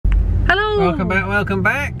Welcome back, welcome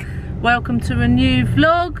back. Welcome to a new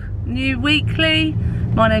vlog, new weekly.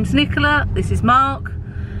 My name's Nicola, this is Mark,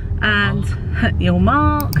 and you're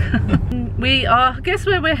Mark. We are, guess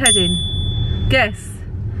where we're heading? Guess.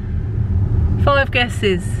 5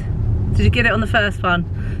 guesses. Did you get it on the first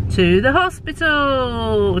one? To the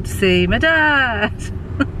hospital to see my dad.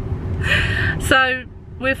 So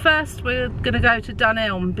we're going to go to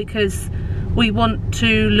Dunelm because we want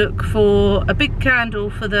to look for a big candle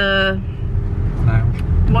for the,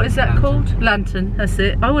 what is that called? Lantern, that's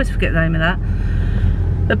it. I always forget the name of that.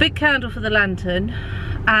 A big candle for the lantern,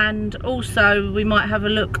 and also we might have a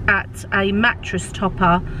look at a mattress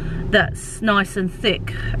topper that's nice and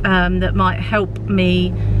thick, that might help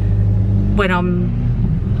me when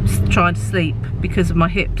I'm trying to sleep because of my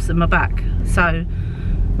hips and my back. So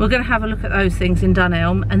we're going to have a look at those things in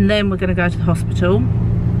Dunelm, and then we're going to go to the hospital.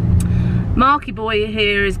 Marky boy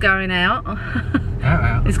here is going out.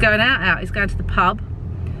 He's going out. He's going to the pub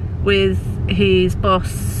with his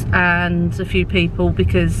boss and a few people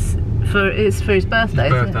because it's for his birthday.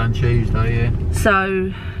 His birthday on Tuesday, yeah.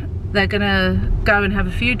 So they're gonna go and have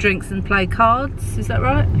a few drinks and play cards. Is that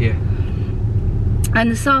right? Yeah.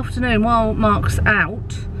 And this afternoon, while Mark's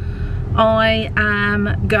out, I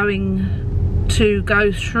am going to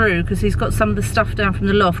go through, because he's got some of the stuff down from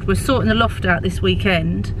the loft. We're sorting the loft out this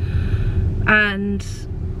weekend, and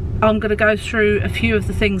I'm going to go through a few of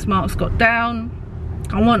the things Mark's got down.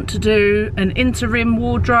 I want to do an interim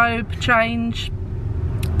wardrobe change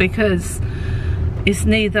because it's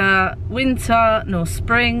neither winter nor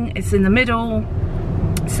spring, it's in the middle,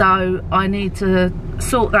 so I need to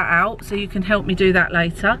sort that out, so you can help me do that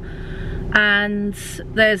later. And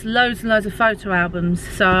there's loads and loads of photo albums,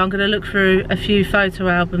 so I'm going to look through a few photo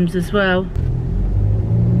albums as well.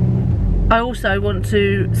 I also want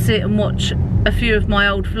to sit and watch a few of my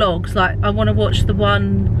old vlogs. Like, I want to watch the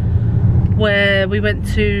one where we went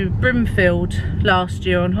to Brimfield last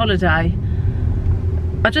year on holiday.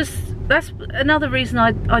 That's another reason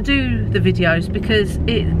I do the videos, because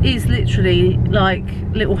it is literally like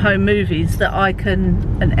little home movies that I can,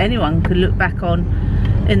 and anyone can, look back on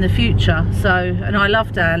in the future. So, and I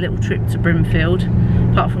loved our little trip to Brimfield,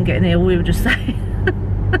 apart from getting ill, we were just saying.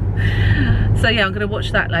 So yeah, I'm going to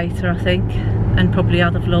watch that later, I think, and probably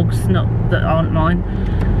other vlogs that aren't mine.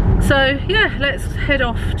 So yeah, let's head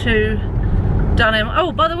off to Dunelm.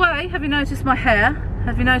 Oh, by the way, have you noticed my hair?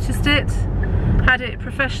 Have you noticed it? Had it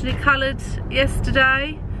professionally coloured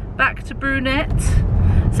yesterday, back to brunette.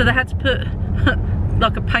 So they had to put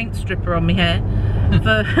like a paint stripper on my hair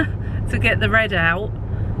to get the red out.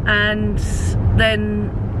 And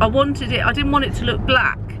then I didn't want it to look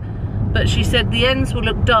black, but she said the ends will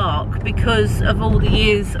look dark because of all the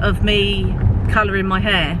years of me colouring my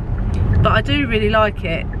hair. But I do really like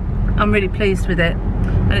it. I'm really pleased with it,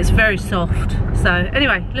 and it's very soft. So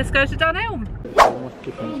anyway, let's go to Dunelm. What's the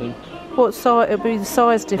difference then? What size? It'll be the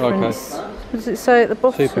size difference. Okay. What does it say at the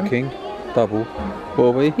bottom? Super King, double. What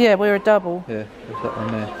are we? Yeah, we're a double. Yeah, what's that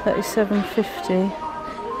one there?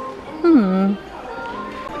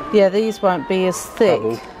 37.50. Yeah, these won't be as thick.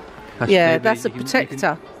 Yeah, that's a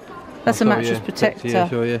protector. That's a mattress protector. Yeah,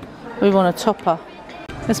 sure, yeah. We want a topper.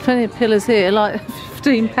 There's plenty of pillows here, like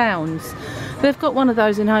 £15. They've got one of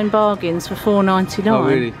those in Home Bargains for £4.99. Oh,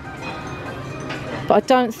 really? But I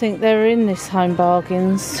don't think they're in this Home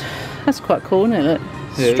Bargains. That's quite cool, isn't it?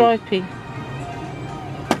 Yeah, stripy.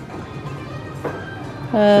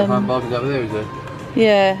 Home Bargains over there, is there?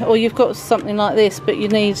 Yeah, or you've got something like this, but you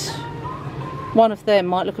need one of them.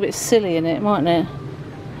 Might look a bit silly in it, mightn't it?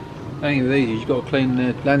 Ain't with these, you've got to clean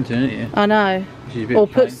the lantern, haven't you? I know. Or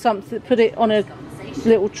put it on a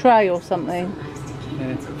little tray or something,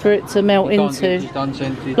 yeah, for it to melt into. Just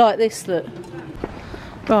unscented. Like this, look.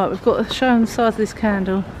 Right, we've got to show them the size of this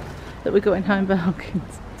candle that we got in Home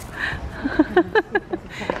Bargains.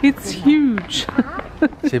 It's huge.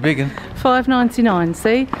 It's a big one. £5.99.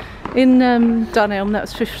 See, in Dunelm that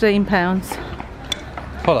was £15.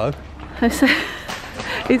 Hollow.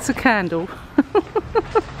 It's a candle.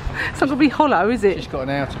 It's not going to be hollow, is it? It's just got an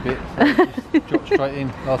outer bit. So just drop straight in.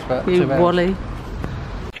 Lasts about 2 hours. You wally.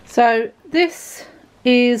 So this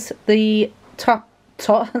is the topper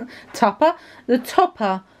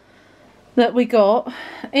that we got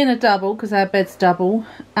in a double, because our bed's double,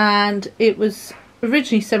 and it was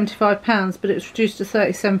originally £75, but it was reduced to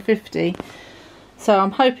 £37.50. So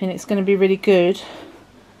I'm hoping it's going to be really good.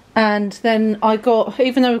 And then I got,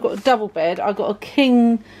 even though we've got a double bed, I got a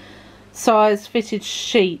king size fitted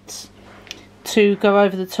sheet to go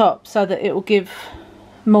over the top so that it will give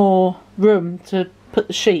more room to put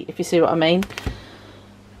the sheet, if you see what I mean.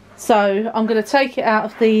 So I'm going to take it out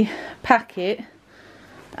of the packet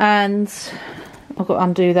and I've got to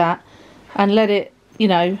undo that and let it, you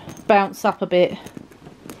know, bounce up a bit,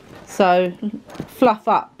 so fluff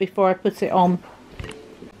up before I put it on.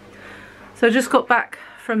 So I just got back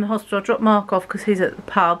from the hospital. I dropped Mark off because he's at the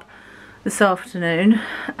pub this afternoon,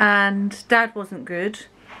 and Dad wasn't good.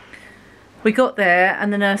 We got there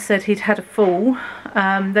and the nurse said he'd had a fall.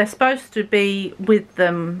 They're supposed to be with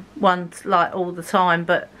them once, like, all the time,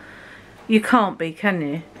 but you can't be, can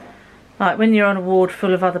you? Like, when you're on a ward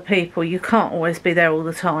full of other people, you can't always be there all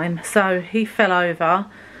the time. So he fell over,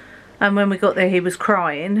 and when we got there he was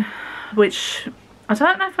crying, which I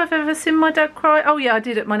don't know if I've ever seen my dad cry. Oh yeah, I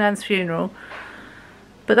did at my nan's funeral,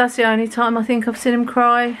 but that's the only time I think I've seen him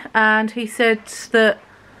cry. And he said that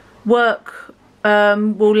work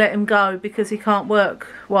will let him go because he can't work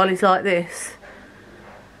while he's like this.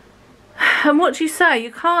 And what do you say?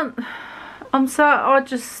 You can't. I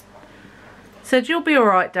just said, you'll be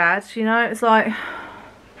alright, Dad, you know. It's like,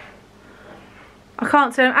 I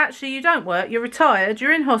can't tell him, actually you don't work, you're retired,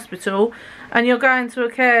 you're in hospital, and you're going to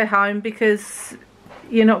a care home because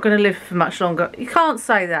you're not going to live for much longer. You can't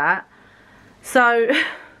say that. So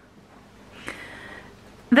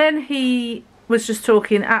then he was just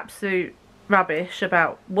talking absolute rubbish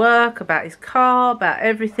about work, about his car, about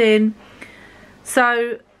everything.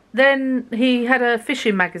 So then he had a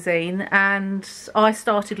fishing magazine, and I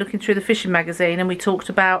started looking through the fishing magazine, and we talked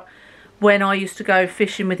about when I used to go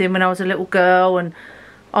fishing with him when I was a little girl, and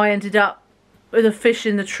I ended up with a fish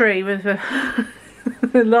in the tree with a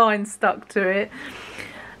line stuck to it.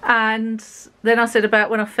 And then I said about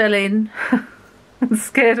when I fell in and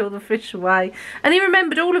scared all the fish away, and he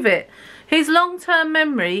remembered all of it. His long-term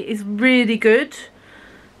memory is really good,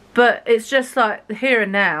 but it's just like the here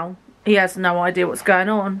and now, he has no idea what's going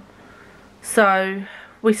on. So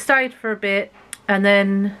we stayed for a bit, and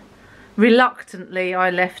then reluctantly I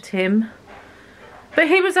left him. But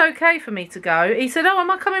he was okay for me to go. He said, oh, am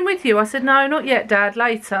I coming with you? I said, no, not yet, Dad,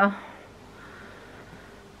 later.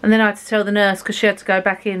 And then I had to tell the nurse, because she had to go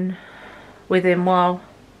back in with him while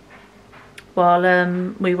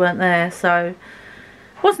we weren't there. So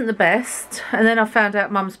it wasn't the best. And then I found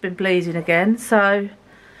out Mum's been bleeding again. So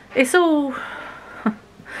it's all,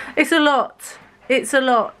 it's a lot. It's a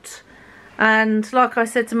lot. And like I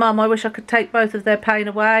said to Mum, I wish I could take both of their pain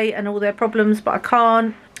away and all their problems, but I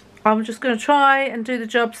can't. I'm just going to try and do the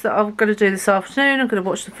jobs that I'm going to do this afternoon. I'm going to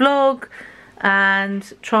watch the vlog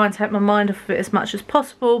and try and take my mind off of it as much as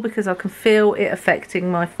possible, because I can feel it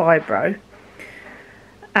affecting my fibro,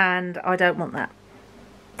 and I don't want that.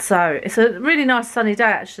 So it's a really nice sunny day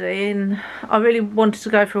actually, and I really wanted to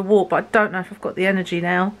go for a walk, but I don't know if I've got the energy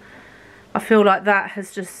now. I feel like that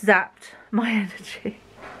has just zapped my energy.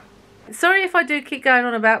 Sorry if I do keep going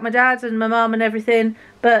on about my dad and my mum and everything,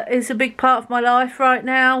 but it's a big part of my life right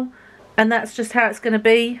now, and that's just how it's going to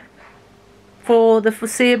be for the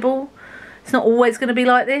foreseeable. It's not always going to be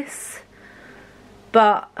like this,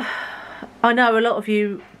 but I know a lot of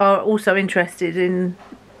you are also interested in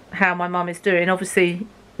how my mum is doing. Obviously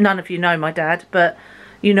none of you know my dad, but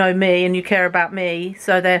you know me and you care about me,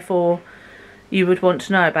 so therefore you would want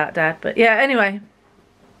to know about Dad. But yeah, anyway,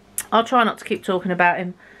 I'll try not to keep talking about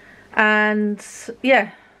him. And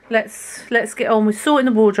yeah, let's get on with sorting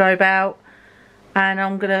the wardrobe out, and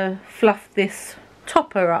I'm gonna fluff this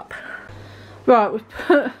topper up. Right, we've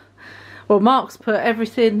put, well, Mark's put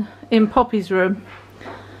everything in Poppy's room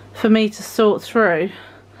for me to sort through.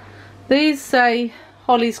 These say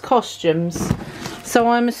Holly's costumes, so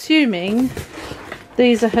I'm assuming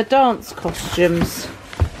these are her dance costumes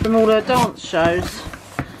from all her dance shows,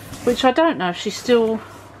 which I don't know if she still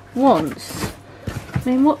wants. I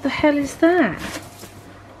mean, what the hell is that?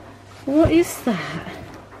 What is that?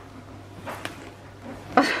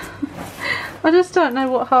 I just don't know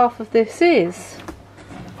what half of this is.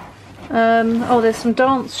 Oh, there's some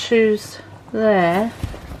dance shoes there.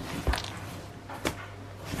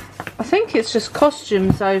 I think it's just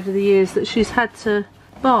costumes over the years that she's had to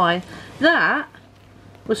buy. That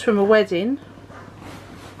was from a wedding.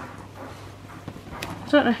 I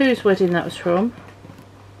don't know whose wedding that was from,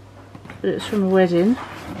 but it's from a wedding.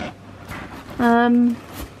 I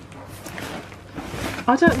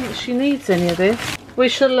don't think she needs any of this. We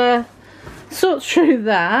shall sort through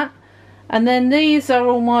that. And then these are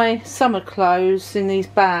all my summer clothes in these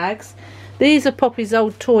bags. These are Poppy's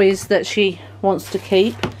old toys that she wants to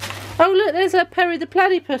keep. Oh look, there's a Perry the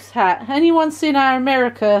Platypus hat. Anyone seen our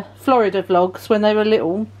America, Florida vlogs when they were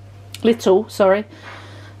little, sorry.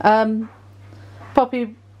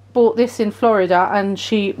 Poppy bought this in Florida and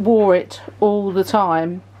she wore it all the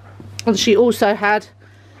time. And she also had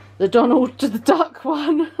the Donald the Duck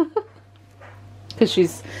one, because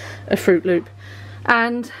she's a Fruit Loop.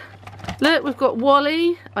 And look, we've got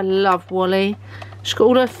Wally. I love Wally. She's got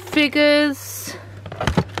all her figures.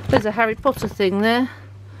 There's a Harry Potter thing there.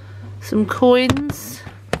 Some coins.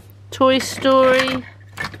 Toy Story.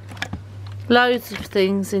 Loads of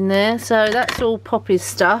things in there. So that's all Poppy's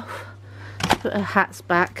stuff. Let's put her hats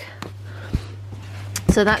back.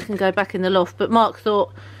 So that can go back in the loft. But Mark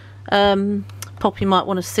thought Poppy might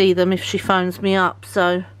want to see them if she phones me up.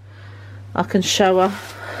 So I can show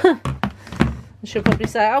her. She'll probably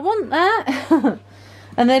say, I want that.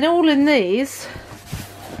 And then all in these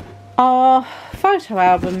are photo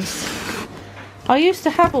albums. I used to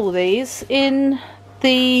have all these in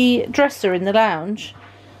the dresser in the lounge,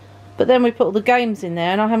 but then we put all the games in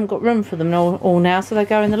there and I haven't got room for them all now, so they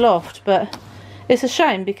go in the loft. But it's a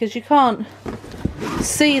shame because you can't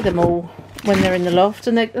see them all when they're in the loft,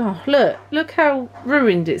 and they, oh look how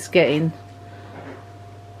ruined it's getting.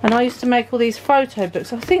 And I used to make all these photo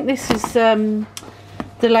books. I think this is the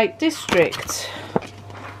Lake District.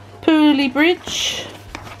 Pooley Bridge.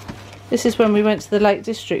 This is when we went to the Lake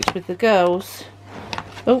District with the girls.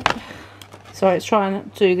 Oh, sorry, it's trying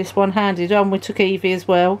to do this one-handed. Oh, and we took Evie as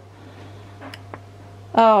well.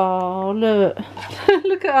 Oh, look.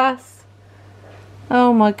 Look at us.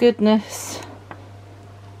 Oh my goodness.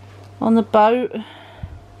 On the boat.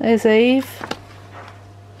 There's Eve.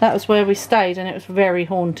 That was where we stayed and it was very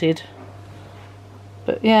haunted.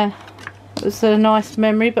 But yeah, it was a nice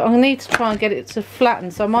memory. But I need to try and get it to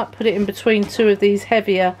flatten, so I might put it in between two of these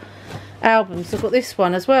heavier albums. I've got this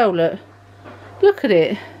one as well, look. Look at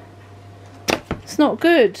it. It's not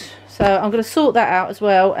good. So I'm going to sort that out as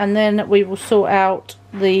well, and then we will sort out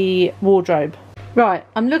the wardrobe. Right,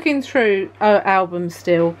 I'm looking through our albums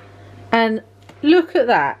still, and look at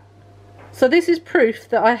that. So this is proof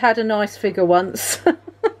that I had a nice figure once.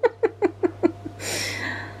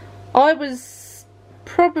 I was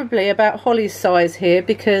probably about Holly's size here,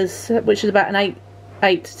 because which is about an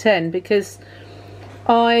 8 to 10, because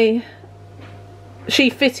she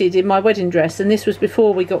fitted in my wedding dress, and this was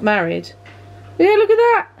before we got married. Yeah, look at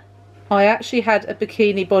that. I actually had a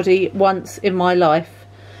bikini body once in my life.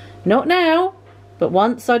 Not now, but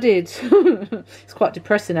once I did. It's quite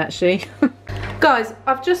depressing actually. Guys,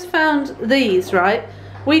 I've just found these, right?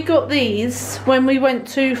 We got these when we went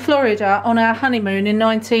to Florida on our honeymoon in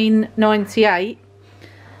 1998.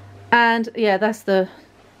 And yeah, that's the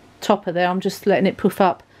topper there. I'm just letting it puff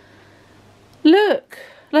up. Look,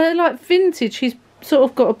 they're like vintage. He's sort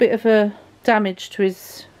of got a bit of a damage to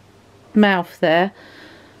his mouth there,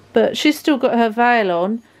 but she's still got her veil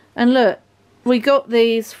on. And look, we got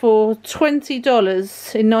these for $20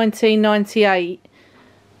 in 1998.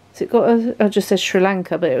 So it got I just said Sri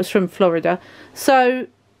Lanka, but it was from Florida. So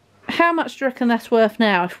how much do you reckon that's worth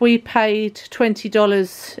now if we paid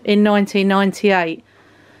 $20 in 1998?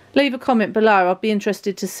 Leave a comment below. I'd be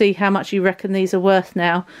interested to see how much you reckon these are worth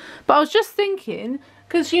now. But I was just thinking,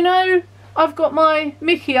 because you know I've got my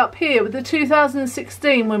Mickey up here with the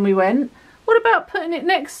 2016 when we went. What about putting it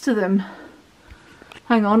next to them?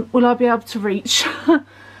 Hang on, will I be able to reach?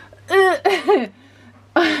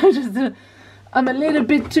 I'm a little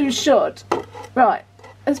bit too short. Right,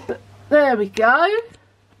 let's put, there we go.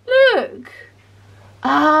 Look.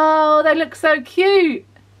 Oh, they look so cute.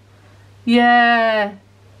 Yeah.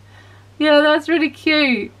 Yeah, that's really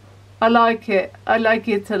cute. I like it. I like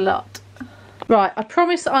it a lot. Right, I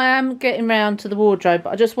promise I am getting round to the wardrobe,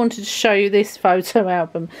 but I just wanted to show you this photo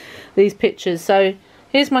album, these pictures. So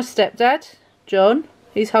here's my stepdad, John.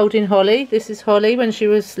 He's holding Holly. This is Holly when she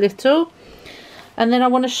was little. And then I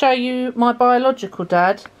want to show you my biological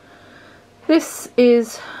dad. This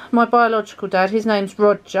is my biological dad. His name's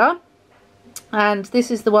Roger. And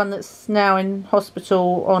this is the one that's now in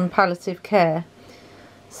hospital on palliative care.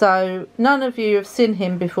 So none of you have seen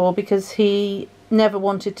him before because he never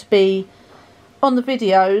wanted to be on the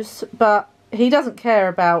videos, but he doesn't care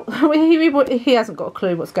about he hasn't got a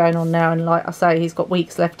clue what's going on now, and like I say, he's got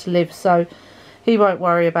weeks left to live, so he won't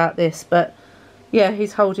worry about this. But yeah,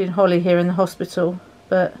 he's holding Holly here in the hospital.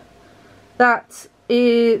 But that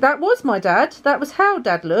was my dad. That was how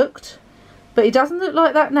Dad looked, but he doesn't look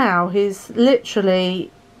like that now. He's literally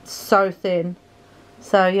so thin.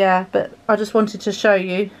 So yeah, but I just wanted to show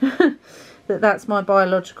you that that's my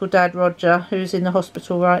biological dad, Roger, who's in the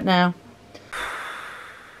hospital right now.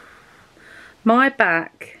 My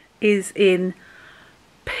back is in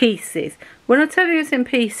pieces. When I tell you it's in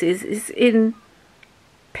pieces, it's in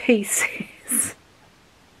pieces.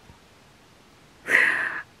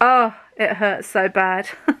 Oh, it hurts so bad.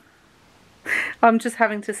 I'm just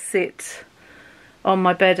having to sit on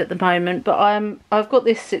my bed at the moment, but I've got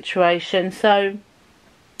this situation. So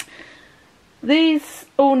these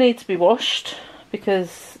all need to be washed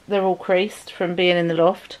because they're all creased from being in the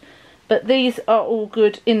loft. But these are all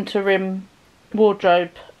good interim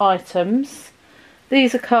wardrobe items.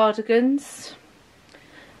 These are cardigans.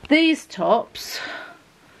 These tops,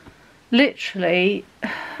 literally,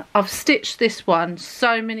 I've stitched this one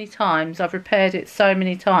so many times. I've repaired it so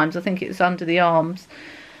many times. I think it was under the arms.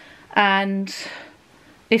 And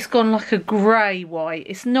it's gone like a grey white.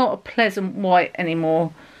 It's not a pleasant white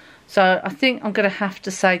anymore. So I think I'm going to have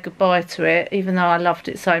to say goodbye to it, even though I loved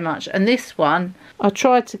it so much. And this one, I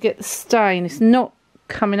tried to get the stain. It's not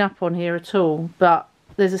coming up on here at all, but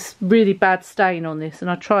there's a really bad stain on this, and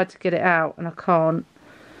I tried to get it out and I can't.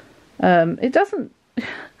 It doesn't,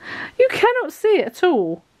 you cannot see it at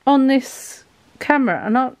all on this camera,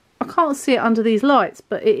 and I can't see it under these lights,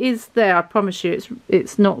 but it is there. I promise you,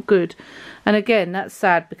 it's not good. And again, that's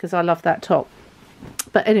sad because I love that top.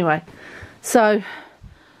 But anyway, so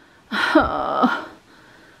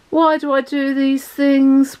why do I do these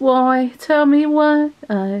things? Why? Tell me why.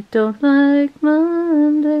 I don't like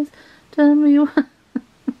Mondays. Tell me why.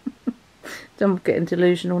 I'm getting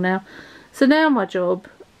delusional now. So now my job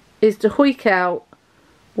is to hoik out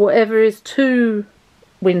whatever is too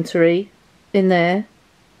wintry in there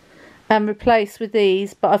and replace with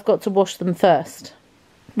these, but I've got to wash them first.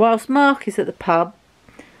 Whilst Mark is at the pub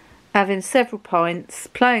having several pints,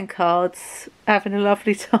 playing cards, having a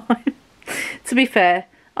lovely time. To be fair,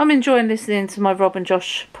 I'm enjoying listening to my Rob and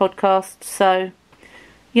Josh podcast, so,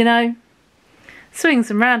 you know,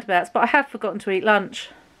 swings and roundabouts, but I have forgotten to eat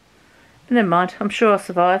lunch. But never mind, I'm sure I'll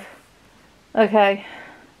survive. Okay,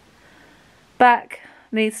 back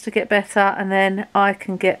needs to get better and then I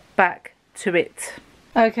can get back to it.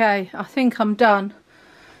 Okay, I think I'm done.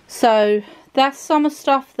 So that's summer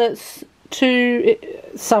stuff that's too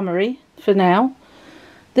summery for now.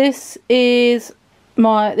 These are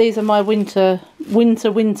my winter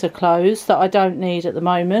clothes that I don't need at the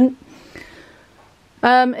moment.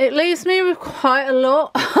 It leaves me with quite a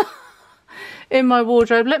lot in my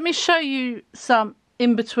wardrobe. Let me show you some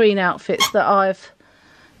in-between outfits that I've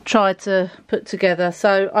tried to put together.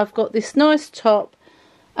 So I've got this nice top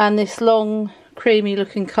and this long creamy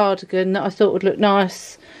looking cardigan that I thought would look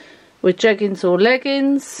nice with jeggings or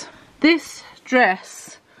leggings. This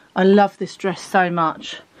dress, I love this dress so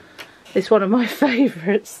much. It's one of my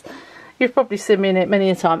favourites. You've probably seen me in it many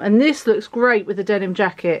a time. And this looks great with a denim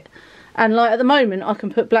jacket. And like at the moment I can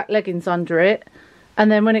put black leggings under it,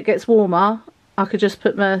 and then when it gets warmer I could just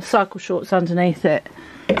put my cycle shorts underneath it.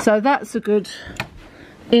 So that's a good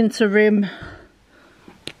interim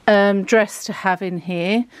dress to have in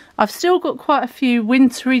here. I've still got quite a few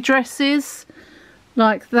wintry dresses,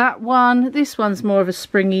 like that one. This one's more of a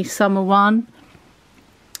springy summer one.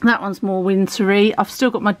 That one's more wintry. I've still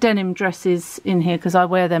got my denim dresses in here because I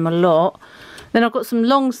wear them a lot. Then I've got some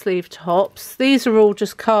long sleeve tops. These are all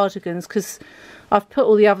just cardigans because I've put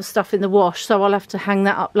all the other stuff in the wash, so I'll have to hang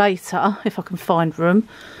that up later if I can find room.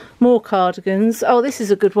 More cardigans. Oh, this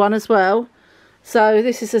is a good one as well. So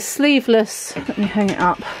this is a sleeveless, let me hang it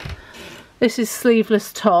up. This is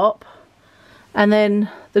sleeveless top, and then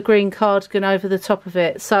the green cardigan over the top of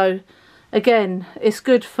it. So again, it's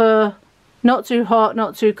good for not too hot,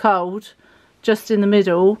 not too cold, just in the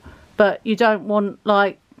middle, but you don't want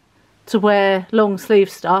like to wear long sleeve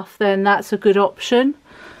stuff, then that's a good option.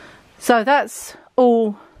 So that's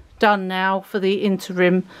all done now for the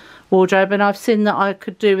interim wardrobe, and I've seen that I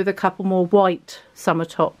could do with a couple more white summer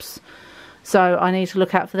tops, so I need to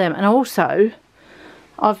look out for them. And also,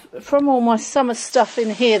 from all my summer stuff in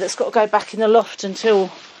here that's got to go back in the loft until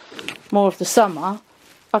more of the summer,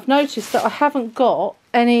 I've noticed that I haven't got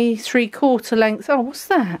any 3/4 length. Oh, what's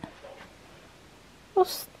that?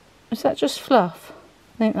 Is that just fluff?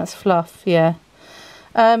 I think that's fluff, yeah.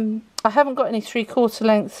 I haven't got any 3/4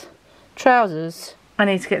 length trousers. I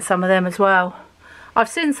need to get some of them as well. I've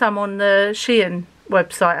seen some on the Shein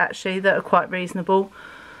website actually that are quite reasonable,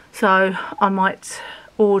 so I might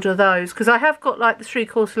order those, because I have got like the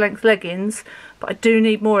 3/4 length leggings, but I do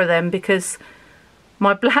need more of them because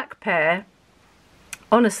my black pair,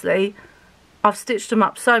 honestly, I've stitched them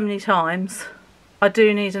up so many times. I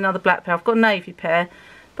do need another black pair. I've got a navy pair,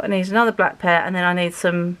 but I need another black pair, and then I need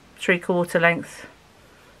some 3/4 length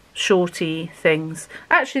shorty things.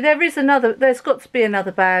 Actually, there's got to be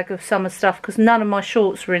another bag of summer stuff because none of my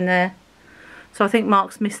shorts were in there. So I think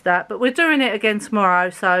Mark's missed that. But we're doing it again tomorrow,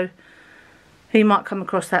 so he might come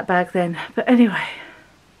across that bag then. But anyway,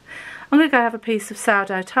 I'm going to go have a piece of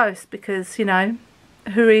sourdough toast because, you know,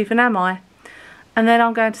 who even am I? And then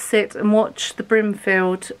I'm going to sit and watch the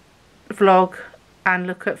Brimfield vlog and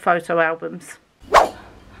look at photo albums.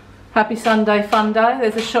 Happy Sunday fun day.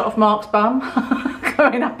 There's a shot of Mark's bum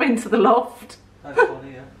going up into the loft. No fun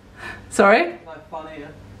here. Sorry? No fun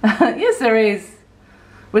here. Yes, there is.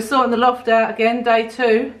 We're sorting the loft out again, day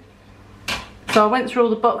 2. So I went through all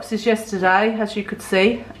the boxes yesterday, as you could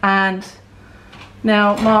see, and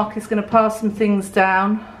now Mark is going to pass some things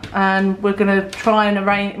down, and we're going to try and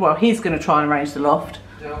arrange, well, he's going to try and arrange the loft.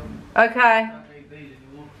 Yeah. Okay. Don't need these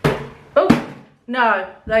anymore. Oh, no,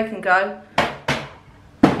 they can go.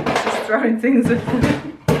 Just throwing things at them.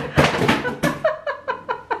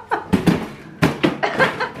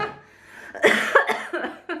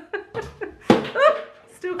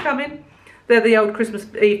 Still coming. They're the old Christmas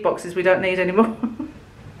Eve boxes we don't need anymore.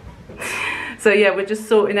 So yeah, we're just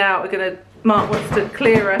sorting out, Mark wants to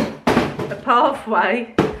clear a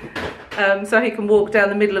pathway so he can walk down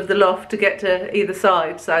the middle of the loft to get to either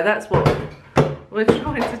side. So that's what we're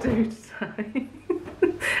trying to do today.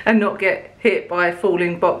 And not get hit by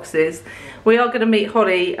falling boxes. We are going to meet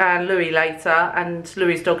Holly and Louis later, and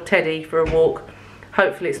Louis's dog Teddy, for a walk.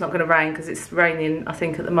 Hopefully it's not going to rain, because it's raining I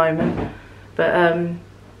think at the moment. But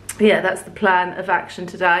yeah, that's the plan of action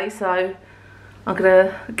today. So I'm going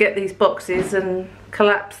to get these boxes and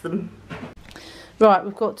collapse them. Right,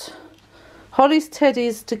 we've got Holly's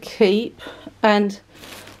teddies to keep, and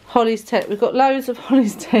Holly's we've got loads of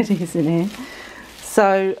Holly's teddies in here.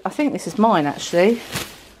 So I think this is mine actually.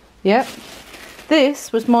 Yep.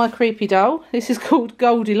 This was my creepy doll. This is called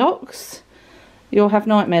Goldilocks. You'll have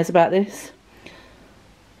nightmares about this.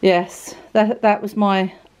 Yes, that was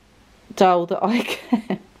my doll that I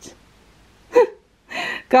kept.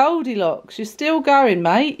 Goldilocks, you're still going,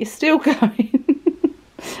 mate. You're still going.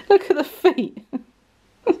 Look at the feet.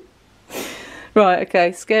 Right,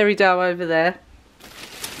 okay, scary doll over there.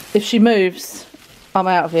 If she moves, I'm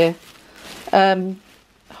out of here.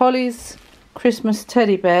 Holly's Christmas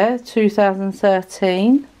teddy bear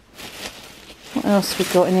 2013. What else we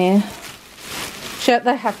got in here?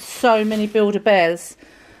 They have so many Build-A-Bears.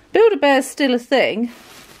 Build-A-Bear's still a thing,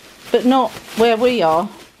 but not where we are.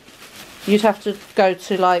 You'd have to go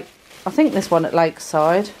to, like, I think there's one at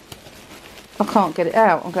Lakeside. I can't get it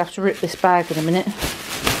out. I'm going to have to rip this bag in a minute.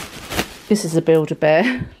 This is a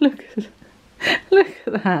Build-A-Bear. Look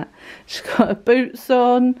at that. She's got her boots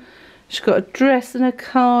on. She's got a dress and a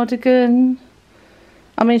cardigan.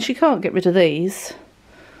 I mean, she can't get rid of these.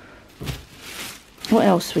 What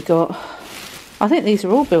else we got? I think these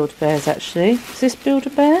are all Build-A-Bears actually. Is this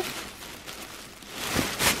Build-A-Bear?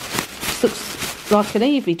 This looks like an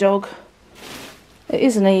Evie dog. It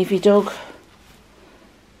is an Evie dog.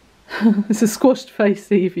 It's a squashed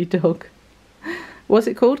face Evie dog. What's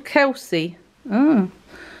it called? Kelsey. Oh,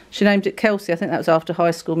 she named it Kelsey. I think that was after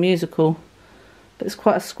High School Musical. But it's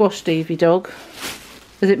quite a squashed Evie dog.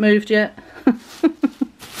 Has it moved yet?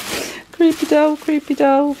 Creepy doll, creepy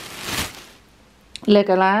doll.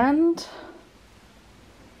 Legoland.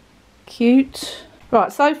 Cute.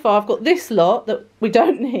 Right, so far I've got this lot that we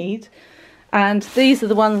don't need, and these are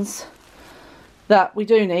the ones that we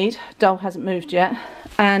do need. Doll hasn't moved yet.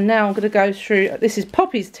 And now I'm going to go through, this is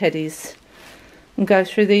Poppy's teddies, and go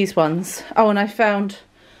through these ones. Oh, and I found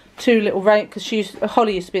 2 little because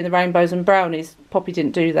Holly used to be in the rainbows and brownies. Poppy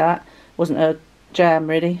didn't do that. Wasn't her jam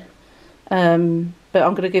really. But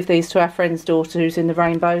I'm going to give these to our friend's daughter who's in the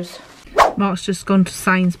rainbows. Mark's just gone to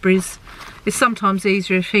Sainsbury's. It's sometimes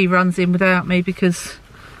easier if he runs in without me, because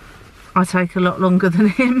I take a lot longer than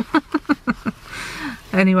him.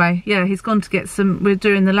 Anyway, yeah, he's gone to get some, we're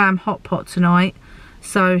doing the lamb hot pot tonight,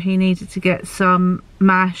 so he needed to get some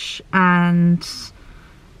mash, and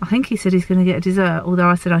I think he said he's going to get a dessert, although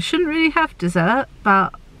I said I shouldn't really have dessert,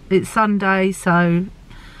 but it's Sunday, so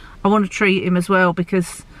I want to treat him as well,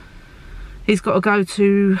 because he's got to go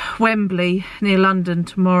to Wembley near London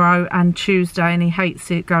tomorrow and Tuesday, and he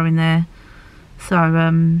hates it going there.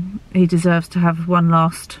 So he deserves to have one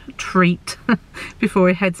last treat before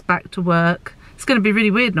he heads back to work. It's going to be really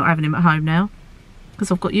weird not having him at home now, because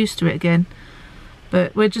I've got used to it again.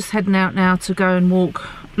 But we're just heading out now to go and walk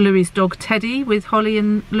Louis's dog Teddy with Holly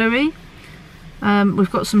and Louis. We've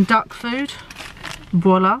got some duck food.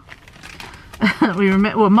 Voila.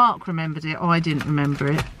 Well, Mark remembered it. I didn't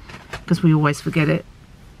remember it, because we always forget it.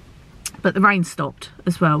 But the rain stopped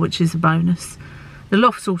as well, which is a bonus. The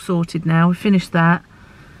loft's all sorted now. We've finished that.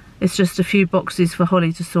 It's just a few boxes for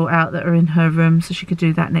Holly to sort out that are in her room, so she could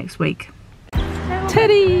do that next week.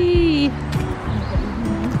 Teddy!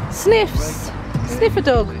 Sniffs! Sniffer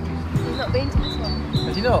dog. He's not been to this one.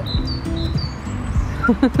 Has he not?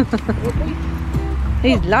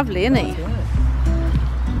 He's lovely, isn't he?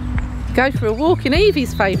 Go for a walk in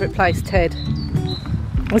Evie's favourite place, Ted.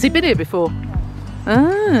 Has he been here before?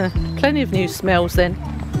 Ah, plenty of new smells then.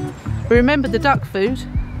 We remembered the duck food.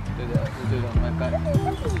 We'll do that on the way back.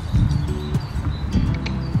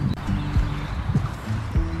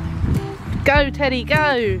 Go, Teddy,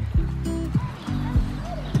 go!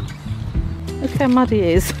 Look how muddy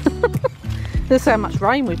it is. There's how much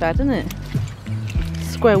rain we've had, isn't it?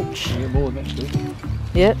 Squelch. You get more next week.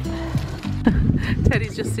 Yep.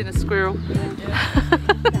 Teddy's just seen a squirrel.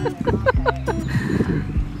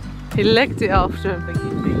 He legged it after him.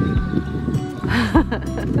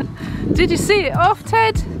 Did you see it off,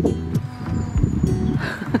 Ted?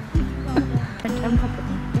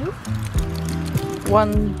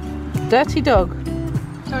 One dirty dog.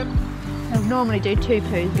 They'll normally do two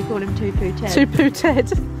poos, we call him two poo Ted. Two poo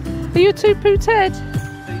Ted. Are you a two poo Ted?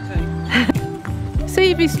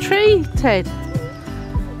 See his tree, Ted.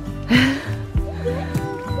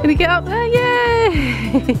 Can you get up there?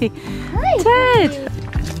 Yay! Ted!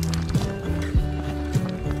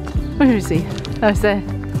 Where is he? Oh, he's there.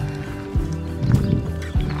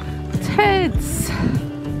 Ted's!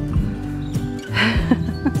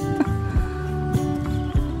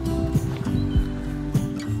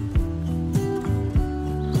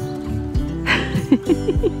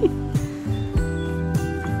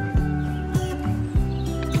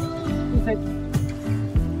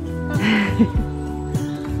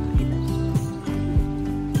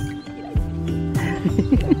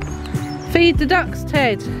 Feed the ducks,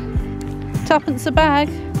 Ted. Tuppence a bag.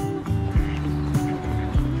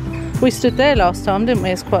 We stood there last time, didn't we?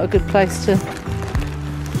 It's quite a good place to...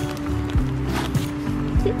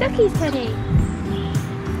 Sit duckies, Teddy. Do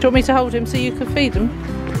you want me to hold him so you can feed them?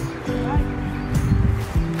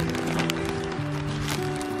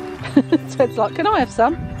 Ted's like, can I have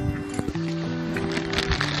some?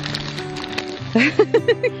 If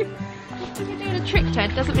you're doing a trick,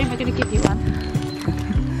 Ted, doesn't mean we're going to give you one.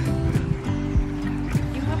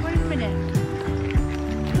 You have one minute.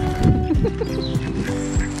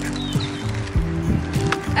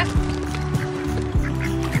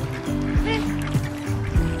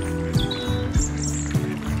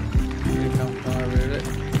 You can't fire with it.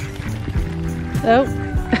 Oh.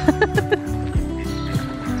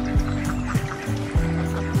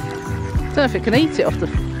 Don't know if it can eat it off the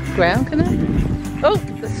ground, can it? Oh,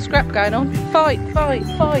 there's a scrap going on. Fight, fight,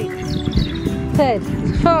 fight. Ted,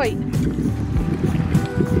 fight.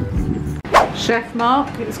 Chef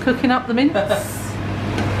Mark is cooking up the mince.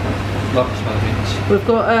 Love the smell of mince. We've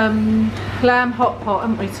got lamb hot pot,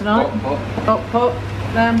 haven't we, tonight? Hot pot. Hot pot,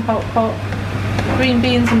 lamb hot pot, green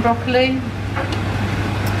beans and broccoli.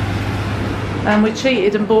 And we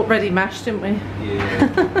cheated and bought ready mash, didn't we?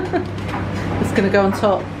 Yeah. It's going to go on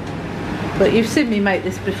top. But you've seen me make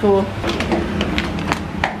this before.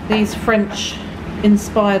 These French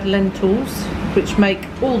inspired lentils, which make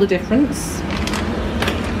all the difference.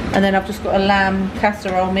 And then I've just got a lamb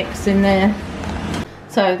casserole mix in there.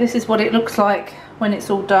 So this is what it looks like when it's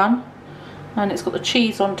all done. And it's got the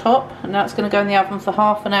cheese on top. And now it's going to go in the oven for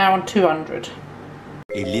half an hour on 200.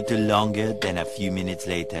 A little longer than a few minutes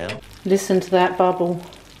later. Listen to that bubble.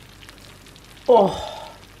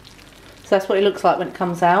 Oh! So that's what it looks like when it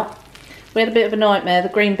comes out. We had a bit of a nightmare. The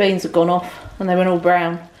green beans had gone off and they went all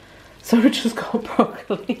brown. So we just got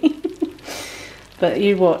broccoli. But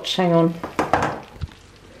you watch, hang on.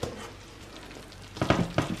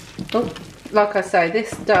 Oh, like I say,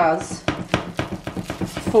 this does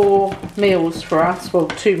 4 meals for us. Well,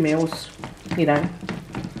 2 meals, you know.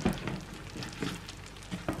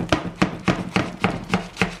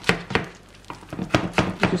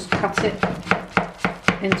 You just cut it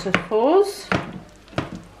into 4s.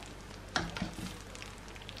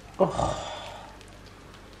 Oh,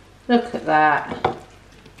 look at that.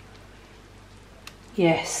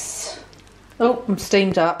 Yes. Oh, I'm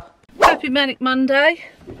steamed up. Happy Manic Monday.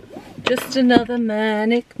 Just another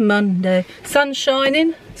Manic Monday. Sun's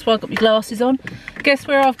shining. That's why I've got my glasses on. Guess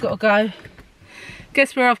where I've got to go?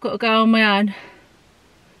 Guess where I've got to go on my own?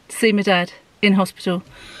 To see my dad in hospital.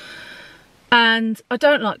 And I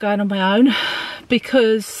don't like going on my own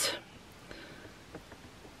because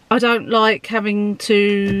I don't like having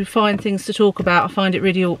to find things to talk about. I find it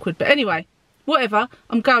really awkward. But anyway, whatever,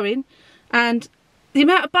 I'm going. And the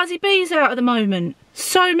amount of buzzy bees out at the moment.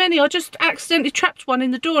 So many. I just accidentally trapped one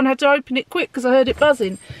in the door and had to open it quick because I heard it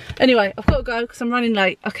buzzing. Anyway, I've got to go because I'm running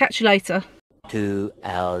late. I'll catch you later. 2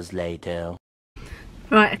 hours later.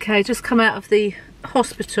 Right, okay, just come out of the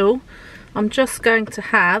hospital. I'm just going to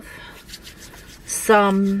have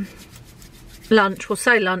some lunch. Well,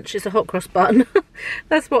 say lunch, it's a hot cross bun.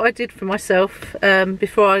 That's what I did for myself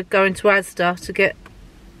before I go into Asda to get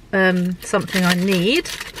something I need.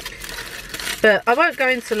 But I won't go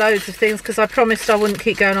into loads of things because I promised I wouldn't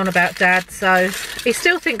keep going on about Dad. So he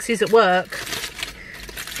still thinks he's at work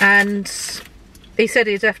and he said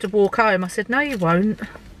he'd have to walk home. I said, no you won't.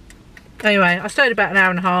 Anyway, I stayed about an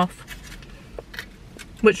hour and a half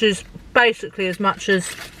which is basically as much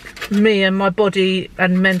as me and my body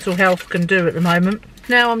and mental health can do at the moment.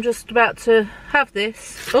 Now I'm just about to have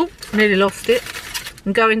this. Oh, nearly lost it.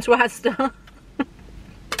 And go into Asda.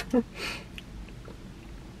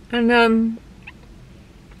 And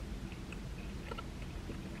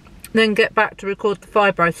then get back to record the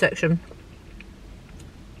fibro section.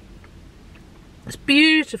 It's a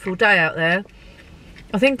beautiful day out there.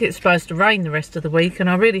 I think it's supposed to rain the rest of the week, and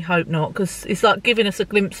I really hope not, because it's like giving us a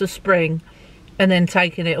glimpse of spring and then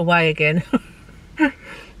taking it away again.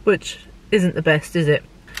 Which isn't the best, is it?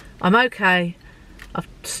 I'm okay. I've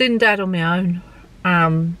seen Dad on my own.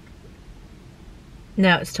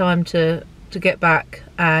 Now it's time to get back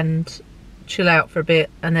and chill out for a bit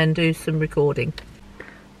and then do some recording.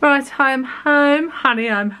 Right, I am home. Honey,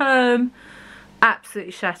 I'm home.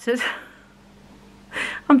 Absolutely shattered.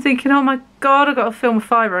 I'm thinking, oh my god, I've got to film a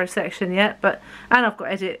fibro section yet, and I've got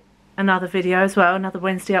to edit another video as well, another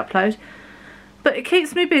Wednesday upload. But it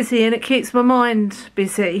keeps me busy and it keeps my mind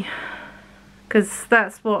busy, because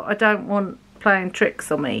that's what I don't want playing tricks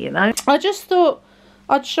on me, you know. I just thought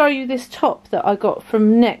I'd show you this top that I got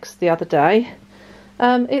from Next the other day.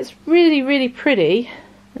 It's really, really pretty.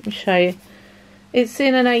 Let me show you. It's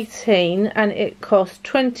in an 18 and it cost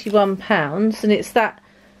 £21, and it's that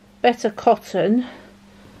better cotton,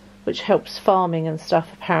 which helps farming and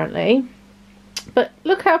stuff apparently. But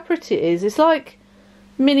look how pretty it is. It's like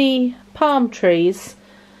mini palm trees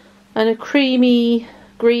and a creamy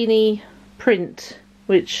greeny print,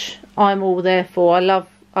 which I'm all there for. I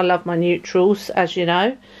love my neutrals, as you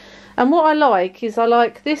know. And what I like is I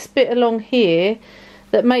like this bit along here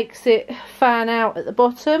that makes it fan out at the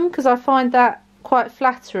bottom, because I find that quite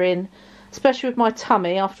flattering, especially with my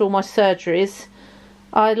tummy after all my surgeries.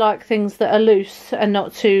 I like things that are loose and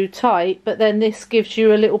not too tight, but then this gives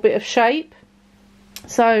you a little bit of shape.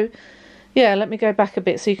 So yeah, let me go back a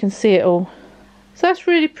bit so you can see it all. So that's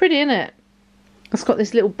really pretty, isn't it? It's got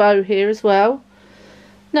this little bow here as well.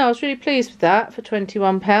 No, I was really pleased with that for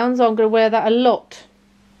 £21. I'm going to wear that a lot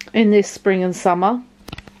in this spring and summer.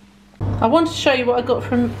 I wanted to show you what I got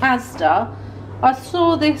from Asda. I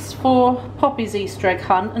saw this for Poppy's Easter egg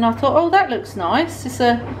hunt and I thought, oh, that looks nice. It's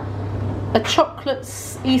a chocolate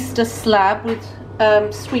Easter slab with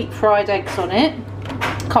sweet fried eggs on it.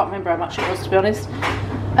 Can't remember how much it was, to be honest.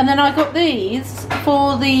 And then I got these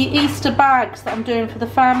for the Easter bags that I'm doing for the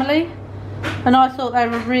family, and I thought they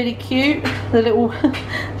were really cute. The little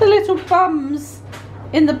the little bums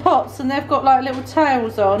in the pots, and they've got like little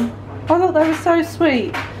tails on. I thought they were so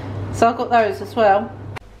sweet, so I got those as well.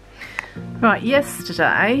 Right,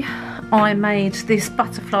 yesterday I made this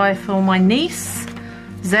butterfly for my niece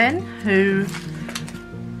Zen, who,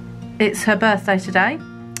 it's her birthday today,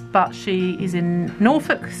 but she is in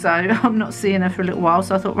Norfolk, so I'm not seeing her for a little while.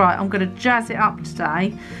 So I thought, right, I'm going to jazz it up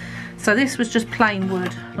today. So this was just plain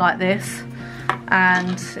wood like this,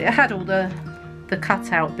 and it had all the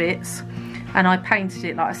cutout bits, and I painted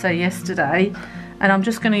it like I say yesterday. And I'm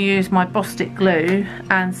just going to use my Bostik glue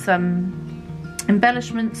and some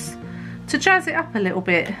embellishments to jazz it up a little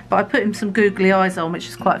bit. But I put him some googly eyes on, which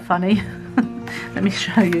is quite funny. Let me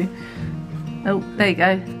show you. Oh, there you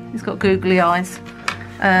go. He's got googly eyes.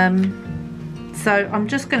 So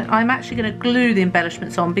I'm actually gonna glue the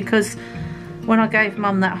embellishments on, because when I gave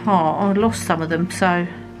Mum that heart, I lost some of them. So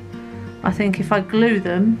I think if I glue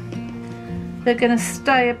them, they're gonna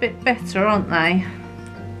stay a bit better, aren't they?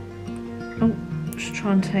 Oh, just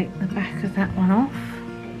try and take the back of that one off.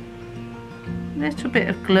 A little bit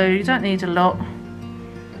of glue, you don't need a lot.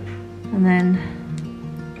 And then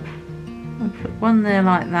I'll put one there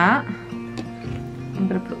like that. I'm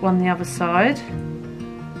going to put one the other side.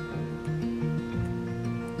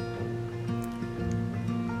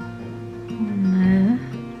 One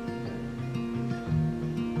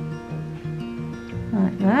there.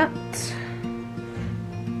 Like that.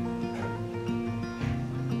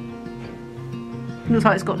 Looks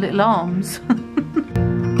like it's got little arms.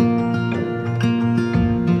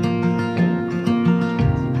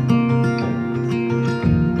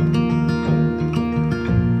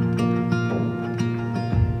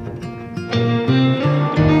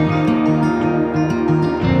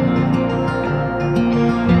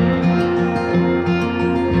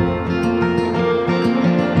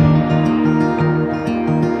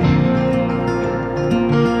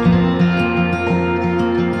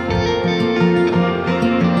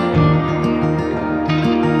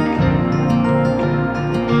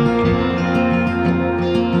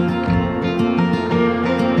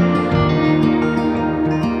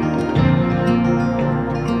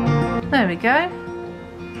 There we go.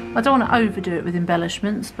 I don't want to overdo it with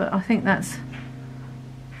embellishments, but I think that's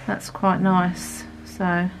quite nice. So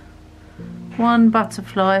So 1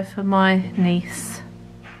 butterfly for my niece.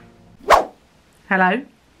 Hello.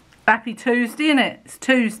 Happy Tuesday, innit? It's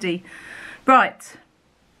Tuesday. Right.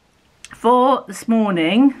 For this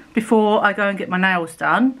morning, before I go and get my nails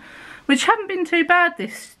done, which haven't been too bad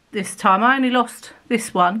this time. I only lost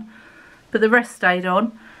this one, but the rest stayed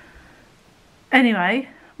on. Anyway,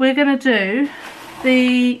 we're going to do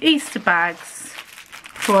the Easter bags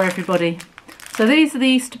for everybody. So these are the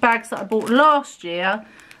Easter bags that I bought last year,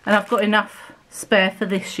 and I've got enough spare for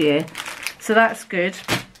this year. So that's good.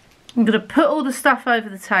 I'm going to put all the stuff over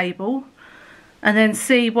the table and then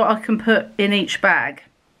see what I can put in each bag.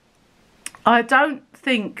 I don't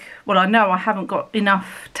think, well, I know I haven't got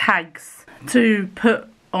enough tags to put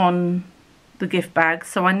on the gift bags,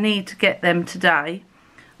 so I need to get them today.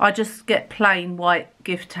 I just get plain white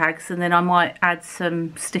gift tags and then I might add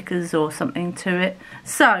some stickers or something to it.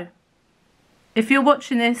 So if you're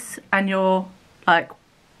watching this and you're like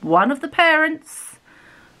one of the parents,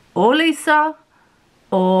 or Lisa,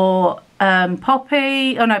 or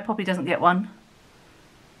Poppy, oh no, Poppy doesn't get one.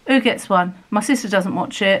 Who gets one? My sister doesn't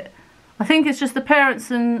watch it. I think it's just the parents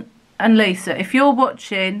and Lisa. If you're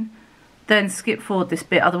watching, then skip forward this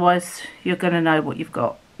bit, otherwise you're going to know what you've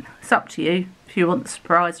got. It's up to you if you want the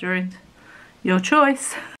surprise ruined. Your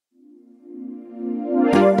choice.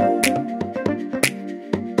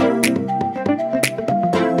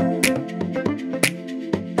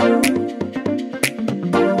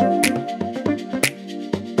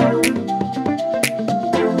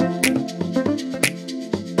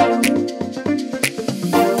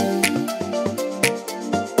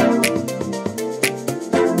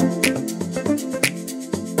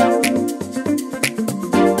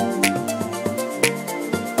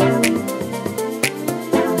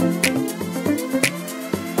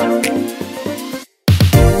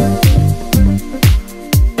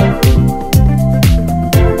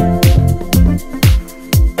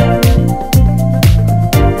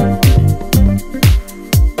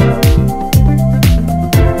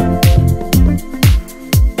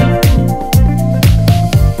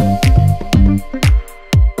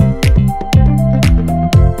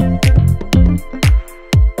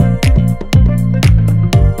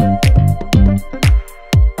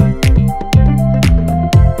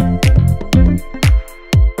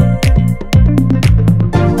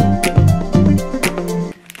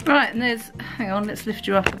 Hang on, let's lift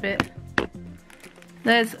you up a bit.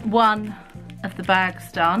 There's one of the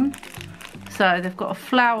bags done. So they've got a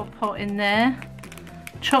flower pot in there,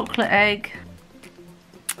 chocolate egg.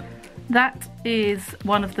 That is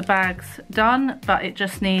one of the bags done, but it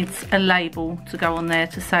just needs a label to go on there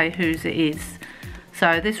to say whose it is.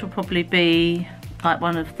 So this will probably be like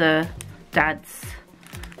one of the dad's,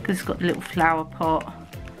 because it's got the little flower pot.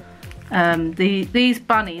 These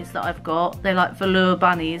bunnies that I've got, they're like velour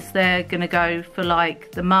bunnies. They're going to go for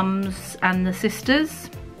like the mums and the sisters.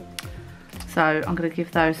 So I'm going to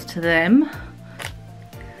give those to them.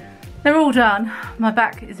 They're all done. My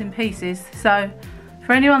back is in pieces. So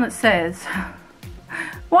for anyone that says,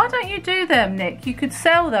 why don't you do them, Nick? You could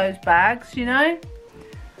sell those bags, you know?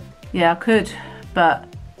 Yeah, I could,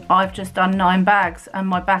 but I've just done 9 bags and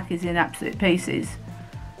my back is in absolute pieces.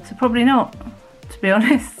 So probably not, to be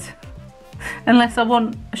honest. Unless I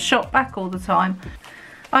want a shot back all the time.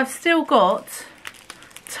 I've still got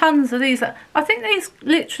tons of these. I think these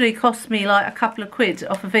literally cost me like a couple of quid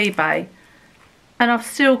off of eBay. And I've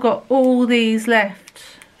still got all these left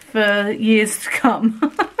for years to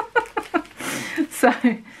come. So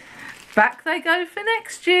back they go for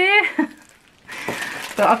next year.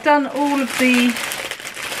 But I've done all of the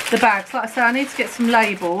bags. Like I say, I need to get some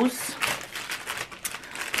labels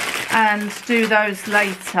and do those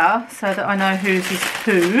later so that I know whose is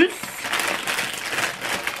whose.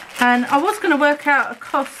 And I was going to work out a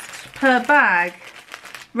cost per bag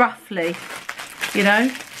roughly, you know,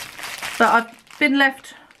 but I've been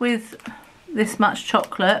left with this much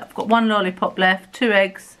chocolate. I've got 1 lollipop left, 2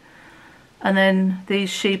 eggs, and then these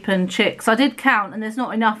sheep and chicks. I did count and there's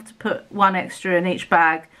not enough to put 1 extra in each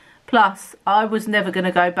bag. Plus I was never going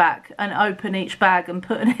to go back and open each bag and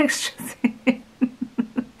put an extra thing in.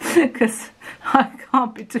 Because I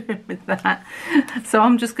can't be doing with that. So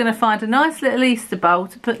I'm just going to find a nice little Easter bowl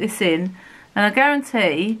to put this in, and I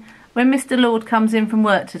guarantee when Mr. Lord comes in from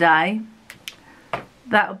work today,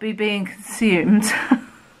 that will be being consumed.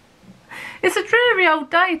 It's a dreary old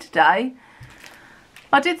day today.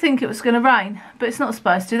 I did think it was going to rain, but it's not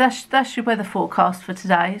supposed to. That's your weather forecast for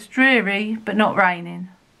today. It's dreary but not raining.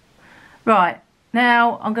 Right,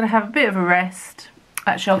 now I'm going to have a bit of a rest.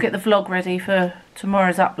 Actually, I'll get the vlog ready for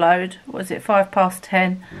tomorrow's upload. What is it,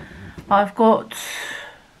 10:05? I've got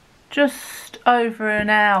just over an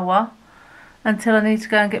hour until I need to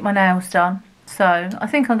go and get my nails done. So I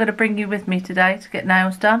think I'm going to bring you with me today to get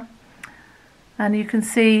nails done. And you can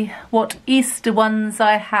see what Easter ones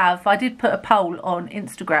I have. I did put a poll on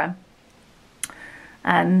Instagram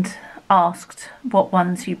and asked what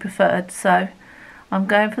ones you preferred. So I'm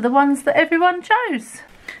going for the ones that everyone chose.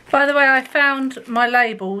 By the way, I found my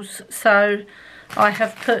labels. So I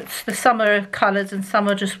have put the some are coloured and some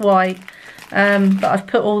are just white. But I've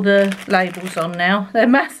put all the labels on now. They're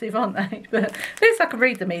massive, aren't they? But at least I can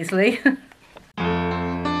read them easily.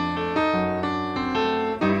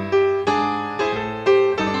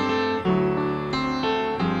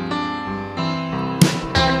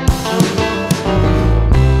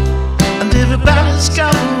 And everybody's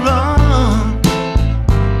got to run,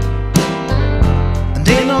 and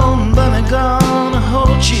ain't nobody gonna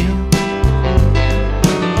hold you.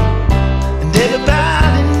 And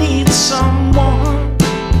everybody needs someone.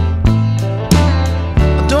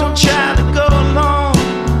 Don't try to go alone.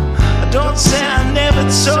 Don't say I never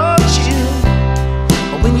told you.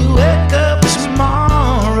 When you wake up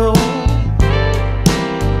tomorrow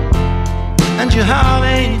and your heart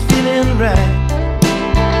ain't feeling right,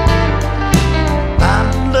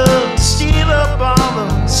 I'd love to steal up all of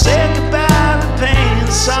them, say goodbye to pain and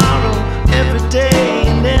sorrow every day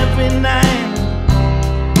and every night.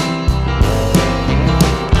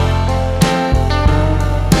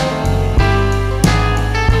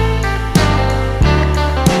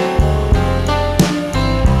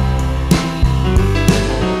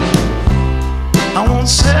 I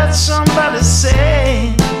once heard somebody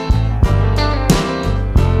say,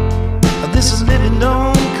 this is living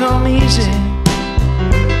don't come easy,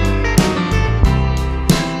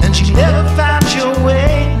 and you never find your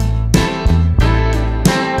way.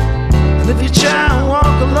 And if you try and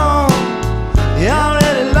walk alone, you're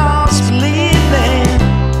already lost, believe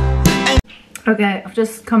me. Okay, I've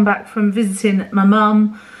just come back from visiting my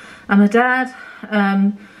mum and my dad.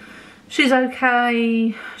 She's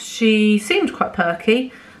okay. She seemed quite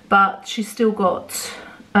perky, but she's still got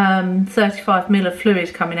 35 ml of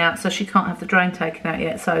fluid coming out, so she can't have the drain taken out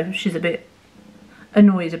yet, so she's a bit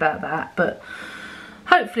annoyed about that, but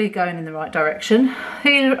hopefully going in the right direction.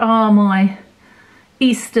 Here are my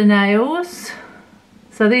Easter nails.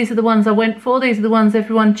 So these are the ones I went for. These are the ones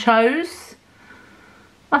everyone chose.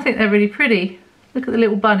 I think they're really pretty. Look at the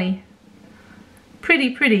little bunny. Pretty,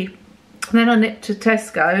 pretty. And then I nipped to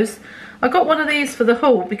Tesco's. I got one of these for the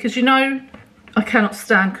haul because, you know, I cannot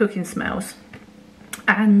stand cooking smells.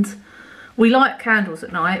 And we light candles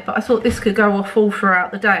at night, but I thought this could go off all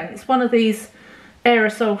throughout the day. And it's one of these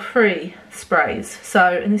aerosol-free sprays.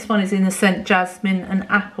 So, and this one is in the scent Jasmine and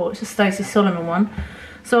Apple. It's a Stacey Solomon one.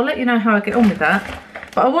 So I'll let you know how I get on with that.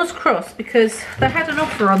 But I was cross because they had an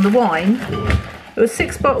offer on the wine. It was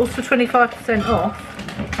 6 bottles for 25% off.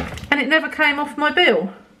 And it never came off my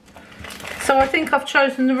bill. So I think I've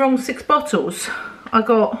chosen the wrong 6 bottles.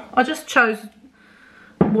 I just chose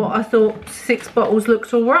what I thought 6 bottles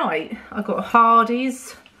looked all right. I got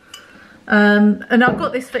Hardy's, and I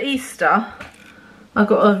got this for Easter. I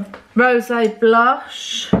got a rosé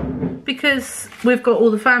blush because we've got all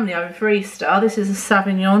the family over for Easter. This is a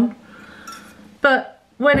Sauvignon, but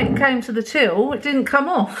when it came to the till, it didn't come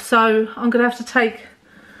off. So I'm gonna have to take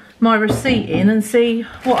my receipt in and see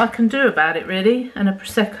what I can do about it, really. And a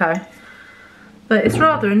Prosecco. But it's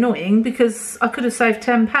rather annoying because I could have saved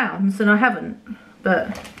 £10 and I haven't.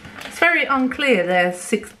 But it's very unclear their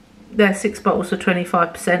six bottles for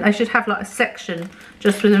 25%. They should have like a section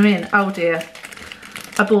just with them in. Oh dear.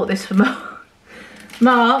 I bought this for Mark.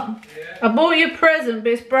 Mark, yeah. I bought you a present,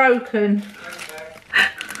 but it's broken.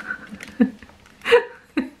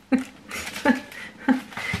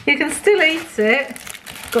 You can still eat it.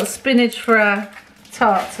 Got spinach for our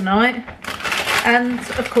tart tonight. And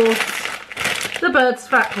of course, the birds'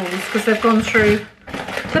 fat balls, because they've gone through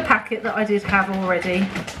the packet that I did have already.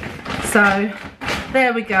 So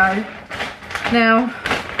there we go. Now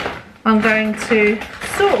I'm going to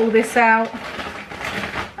sort all this out,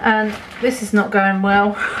 and this is not going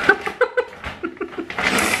well.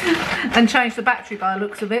 And change the battery by the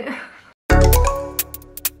looks of it.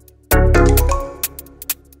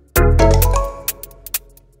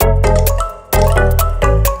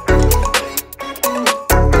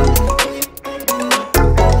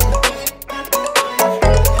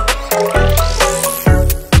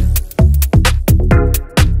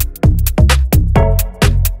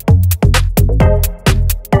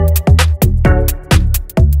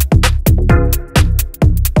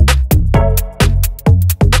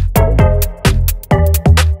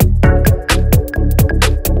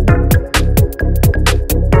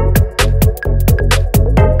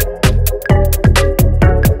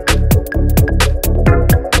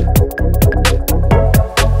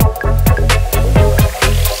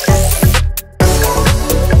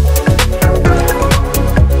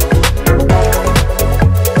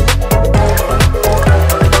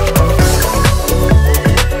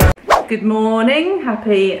 Good morning,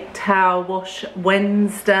 happy towel wash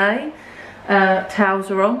Wednesday.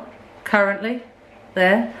 Towels are on currently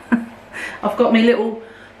there. I've got my little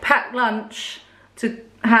packed lunch to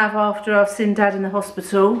have after I've seen Dad in the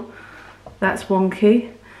hospital. That's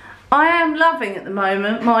wonky. I am loving at the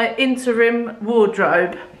moment my interim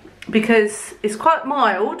wardrobe because it's quite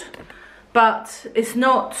mild, but it's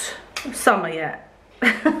not summer yet.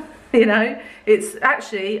 You know, it's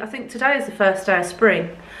actually, I think today is the first day of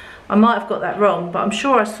spring. I might have got that wrong, but I'm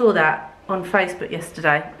sure I saw that on Facebook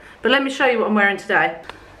yesterday. But let me show you what I'm wearing today.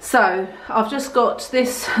 So I've just got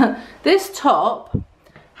this, this top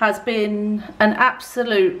has been an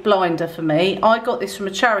absolute blinder for me. I got this from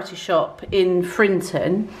a charity shop in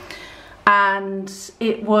Frinton and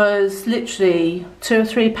it was literally £2 or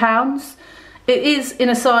 £3. It is in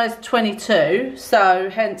a size 22, so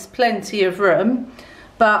hence plenty of room,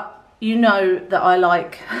 but you know that I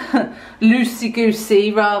like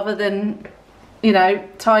loosey-goosey rather than, you know,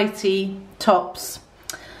 tighty tops.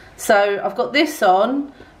 So I've got this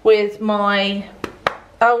on with my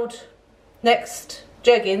old Next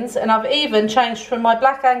jeggings, and I've even changed from my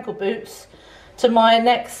black ankle boots to my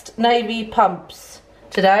Next navy pumps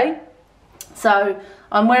today. So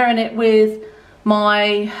I'm wearing it with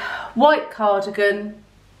my white cardigan,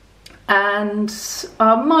 and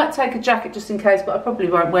I might take a jacket just in case, but I probably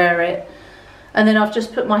won't wear it. And then I've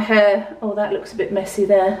just put my hair, oh that looks a bit messy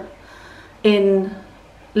there, in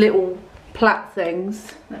little plait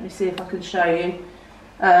things. Let me see if I can show you.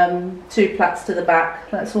 2 plaits to the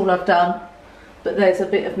back, that's all I've done. But there's a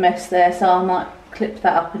bit of mess there, so I might clip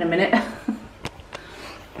that up in a minute.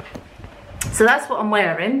 So that's what I'm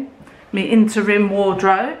wearing, my interim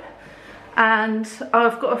wardrobe. And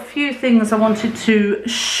I've got a few things I wanted to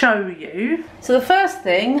show you. So the first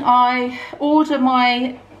thing, I order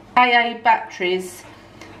my AA batteries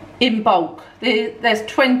in bulk. There's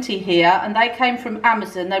 20 here and they came from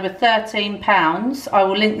Amazon. They were £13. I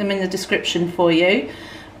will link them in the description for you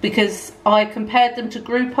because I compared them to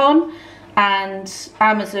Groupon and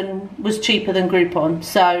Amazon was cheaper than Groupon.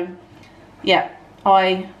 So yeah,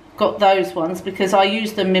 I got those ones because I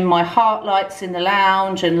use them in my heart lights in the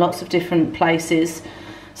lounge and lots of different places.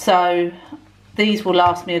 So these will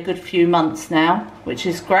last me a good few months now, which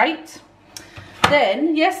is great.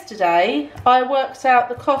 Then yesterday I worked out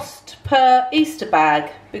the cost per Easter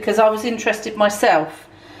bag because I was interested myself.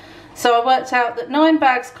 So I worked out that 9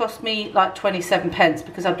 bags cost me like 27p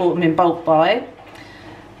because I bought them in bulk buy.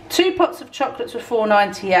 2 pots of chocolates were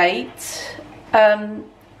 £4.98.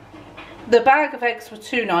 The bag of eggs were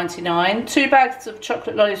 £2.99. 2 bags of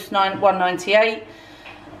chocolate lollies were £1.98.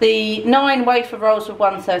 The 9 wafer rolls were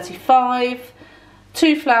 £1.35.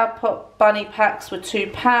 2 flower pot bunny packs were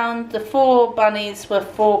 £2. The 4 bunnies were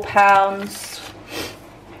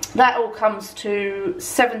 £4. That all comes to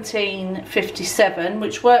 £17.57,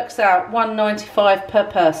 which works out £1.95 per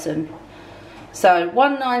person. So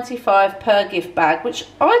 £1.95 per gift bag, which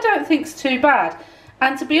I don't think is too bad.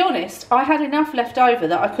 And to be honest, I had enough left over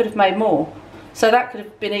that I could have made more. So that could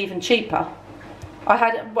have been even cheaper.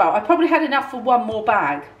 I probably had enough for 1 more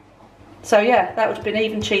bag. So yeah, that would have been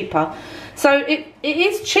even cheaper. So it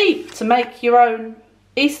is cheap to make your own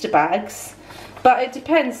Easter bags, but it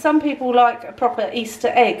depends. Some people like a proper Easter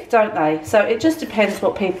egg, don't they? So it just depends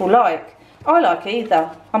what people like. I like either.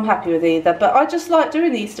 I'm happy with either, but I just like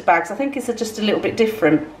doing the Easter bags. I think it's just a little bit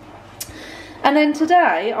different. And then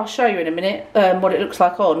today, I'll show you in a minute what it looks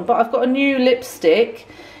like on, but I've got a new lipstick.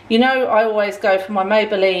 You know I always go for my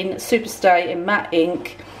Maybelline Superstay in matte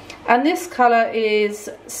ink, and this colour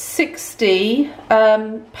is 60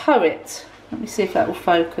 Poet. Let me see if that will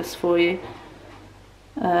focus for you.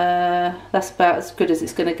 That's about as good as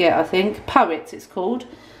it's going to get, I think. Poet it's called,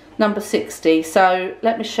 number 60. So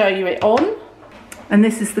let me show you it on. And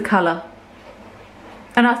this is the colour.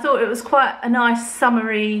 And I thought it was quite a nice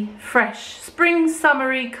summery, fresh, spring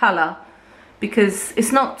summery colour because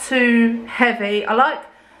it's not too heavy. I like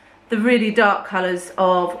the really dark colours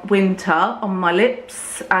of winter on my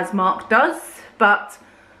lips, as Mark does, but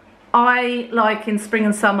I like in spring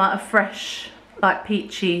and summer a fresh, like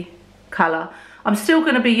peachy colour. I'm still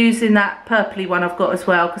going to be using that purpley one I've got as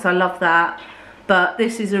well because I love that. But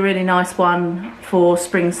this is a really nice one for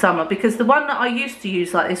spring summer because the one that I used to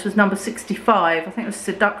use like this was number 65. I think it was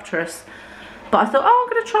Seductress. But I thought, oh,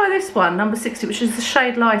 I'm going to try this one, number 60, which is a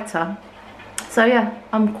shade lighter. So yeah,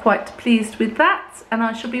 I'm quite pleased with that and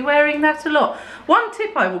I shall be wearing that a lot. One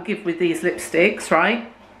tip I will give with these lipsticks,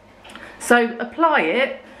 right? So apply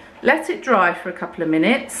it, let it dry for a couple of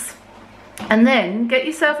minutes, and then get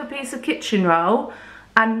yourself a piece of kitchen roll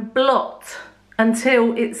and blot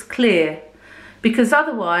until it's clear. Because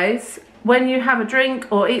otherwise when you have a drink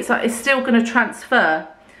or eat something, it's still going to transfer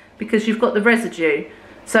because you've got the residue.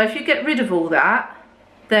 So if you get rid of all that,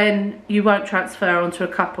 then you won't transfer onto a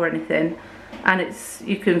cup or anything, and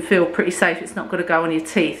you can feel pretty safe. It's not going to go on your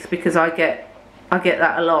teeth, because I get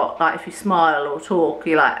that a lot. Like if you smile or talk,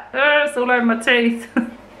 you're like, oh, it's all over my teeth.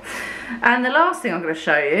 And the last thing I'm going to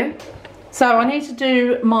show you, so I need to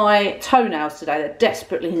do my toenails today. They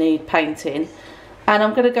desperately need painting, and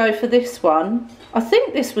I'm going to go for this one. I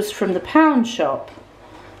think this was from the pound shop,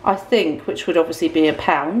 I think, which would obviously be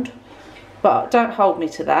 £1, but don't hold me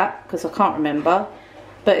to that because I can't remember.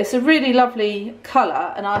 But it's a really lovely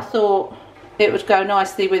colour, and I thought it would go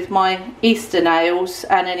nicely with my Easter nails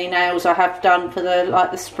and any nails I have done for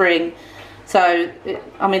the spring. So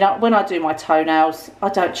I mean, when I do my toenails, I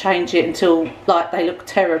don't change it until like they look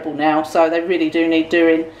terrible now, so they really do need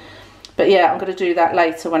doing. But yeah, I'm going to do that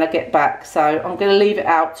later when I get back, so I'm going to leave it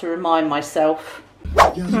out to remind myself.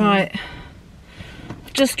 Right,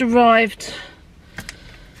 I've just arrived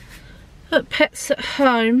at Pets at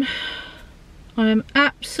Home. I am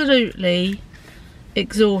absolutely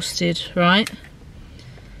exhausted, right?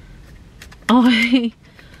 I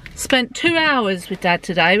spent 2 hours with Dad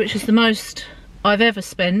today, which is the most I've ever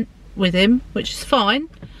spent with him, which is fine.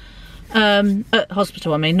 At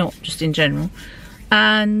hospital, I mean, not just in general.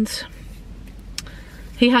 And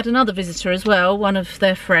he had another visitor as well, one of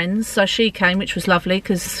their friends, so she came, which was lovely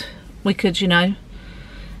because we could, you know,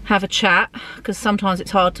 have a chat, because sometimes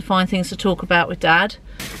it's hard to find things to talk about with Dad.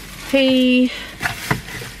 He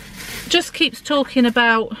just keeps talking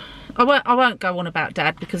about, I won't go on about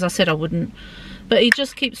Dad because I said I wouldn't, but he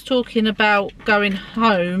just keeps talking about going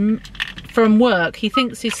home from work. He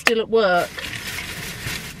thinks he's still at work,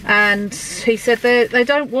 and he said they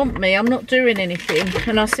don't want me, I'm not doing anything.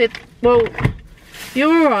 And I said, well,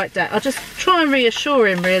 you're all right, Dad. I'll just try and reassure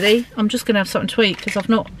him, really. I'm just going to have something to eat because I've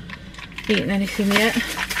not eaten anything yet,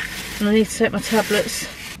 and I need to take my tablets.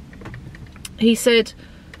 He said,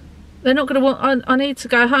 they're not going to want, I need to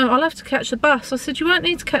go home, I'll have to catch the bus. I said, you won't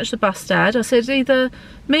need to catch the bus, Dad. I said, either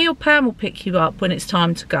me or Pam will pick you up when it's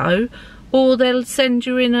time to go, or they'll send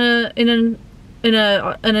you in an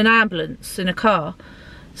ambulance, in a car.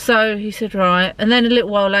 So he said, right. And then a little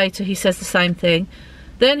while later he says the same thing.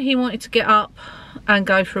 Then he wanted to get up and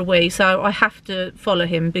go for a wee, so I have to follow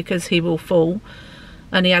him because he will fall,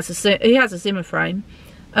 and he has a Zimmer frame.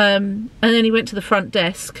 And then he went to the front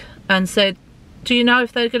desk and said, do you know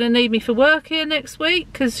if they're going to need me for work here next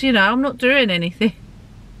week? Because, you know, I'm not doing anything.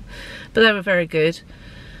 But they were very good.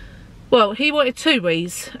 Well, he wanted 2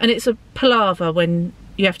 wees, and it's a palaver when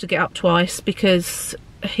you have to get up twice because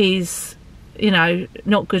he's, you know,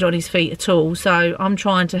 not good on his feet at all. So I'm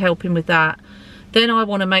trying to help him with that. Then I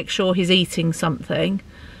want to make sure he's eating something.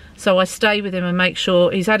 So I stay with him and make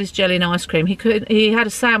sure he's had his jelly and ice cream. He had a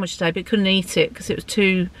sandwich today, but he couldn't eat it because it was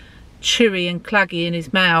too chewy and claggy in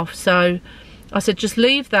his mouth. So I said, just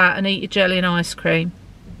leave that and eat your jelly and ice cream.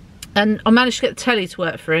 And I managed to get the telly to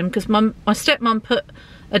work for him because my stepmum put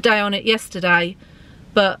a day on it yesterday,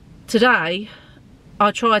 but today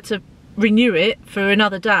I tried to renew it for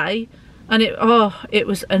another day, and it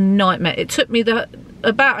was a nightmare. It took me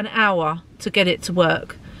about an hour to get it to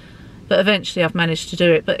work, but eventually I've managed to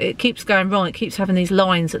do it. But it keeps going wrong. It keeps having these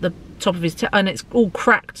lines at the top of his and it's all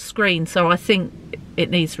cracked screen, so I think it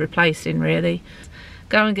needs replacing, really.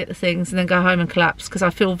 Go and get the things and then go home and collapse because I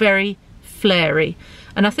feel very flary.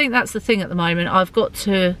 And I think that's the thing at the moment. I've got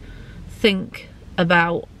to think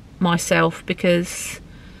about myself because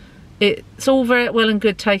it's all very well and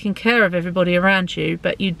good taking care of everybody around you,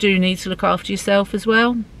 but you do need to look after yourself as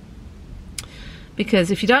well.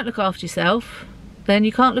 Because if you don't look after yourself, then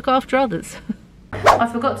you can't look after others.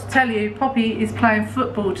 I forgot to tell you, Poppy is playing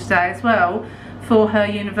football today as well for her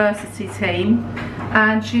university team,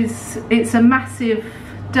 and it's a massive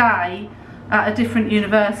day at a different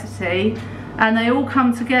university, and they all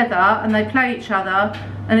come together and they play each other,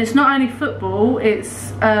 and it's not only football,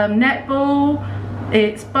 it's netball,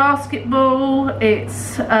 it's basketball,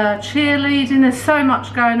 it's cheerleading. There's so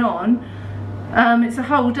much going on. It's a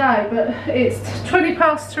whole day, but it's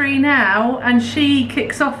 3:20 now and she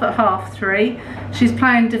kicks off at 3:30. She's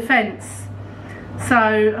playing defence.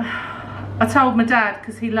 So I told my dad,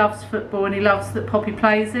 because he loves football and he loves that Poppy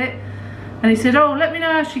plays it, and he said, oh, let me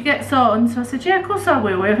know how she gets on. So I said, yeah, of course I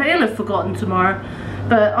will. He'll have forgotten tomorrow,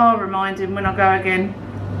 but I'll remind him when I go again.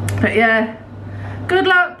 But yeah, good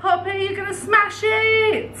luck, Poppy, you're gonna smash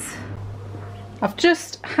it. I've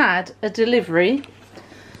just had a delivery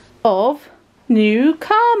of new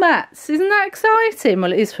car mats. Isn't that exciting?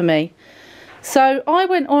 Well, it is for me. So I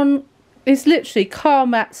went on, it's literally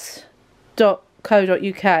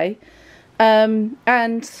carmats.co.uk, and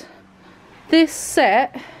This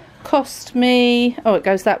set cost me, oh it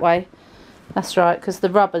goes that way, that's right, because the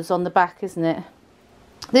rubber's on the back, isn't it?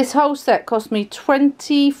 This whole set cost me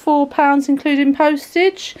 £24 including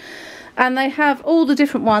postage, and they have all the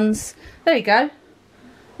different ones. There you go,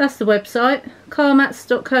 that's the website,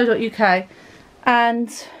 carmats.co.uk,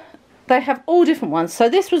 and they have all different ones. So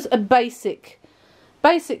this was a basic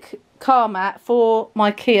car mat for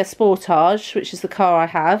my Kia Sportage, which is the car I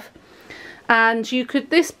have. And you could,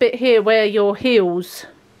 this bit here where your heels,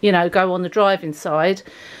 you know, go on the driving side,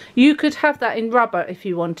 you could have that in rubber if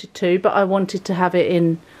you wanted to, but I wanted to have it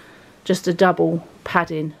in just a double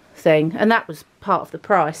padding thing, and that was part of the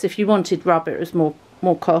price. If you wanted rubber, it was more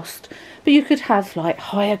cost, but you could have like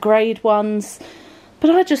higher grade ones, but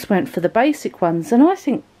I just went for the basic ones, and I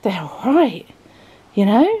think they're alright, you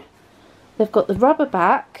know. They've got the rubber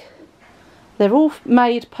back, they're all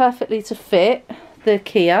made perfectly to fit, the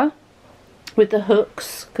Kia, with the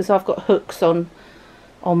hooks, because I've got hooks on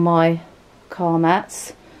my car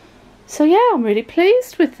mats. So yeah, I'm really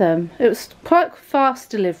pleased with them. It was quite fast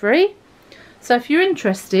delivery. So if you're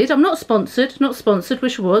interested, I'm not sponsored,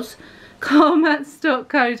 wish I was,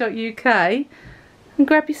 carmats.co.uk, and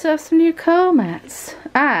grab yourself some new car mats,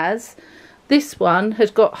 as this one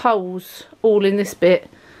has got holes all in this bit,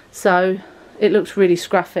 so it looks really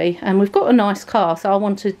scruffy, and we've got a nice car, so I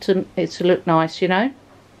wanted it to look nice, you know.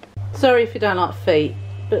 Sorry if you don't like feet,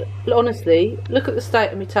 but honestly, look at the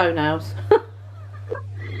state of my toenails.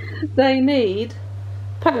 They need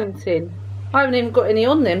painting. I haven't even got any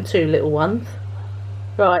on them two little ones.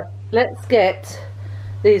 Right, let's get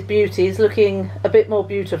these beauties looking a bit more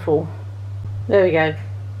beautiful. There we go,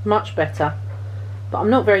 much better. But I'm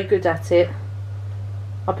not very good at it.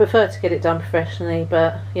 I prefer to get it done professionally,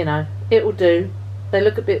 but you know, it will do. They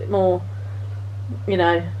look a bit more, you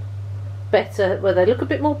know, better. Well, they look a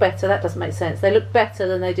bit more better, that doesn't make sense. They look better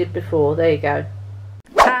than they did before. There you go.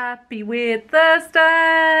 Happy Weird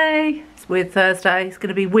Thursday. It's Weird Thursday. It's going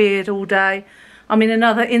to be weird all day. I'm in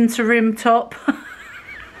another interim top.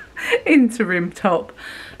 Interim top.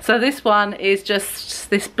 So this one is just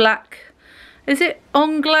this black, is it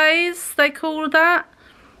anglaise they call that?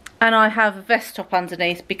 And I have a vest top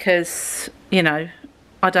underneath because, you know,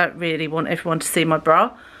 I don't really want everyone to see my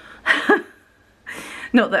bra.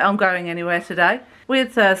 Not that I'm going anywhere today.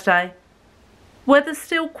 Weird Thursday. Weather's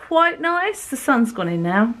still quite nice. The sun's gone in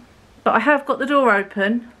now. But I have got the door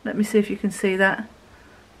open. Let me see if you can see that.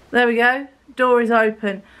 There we go. Door is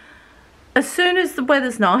open. As soon as the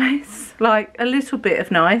weather's nice, like a little bit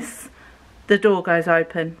of nice, the door goes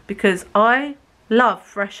open, because I love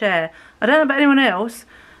fresh air. I don't know about anyone else,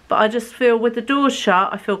 but I just feel with the doors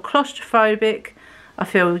shut, I feel claustrophobic. I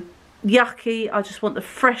feel yucky. I just want the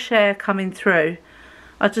fresh air coming through.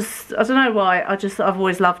 I don't know why, I've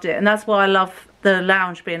always loved it, and that's why I love the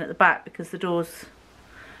lounge being at the back, because the doors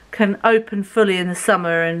can open fully in the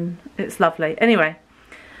summer and it's lovely. Anyway,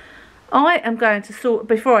 I am going to sort,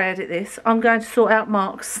 before I edit this, I'm going to sort out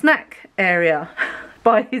Mark's snack area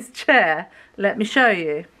by his chair. Let me show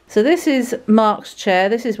you. So this is Mark's chair.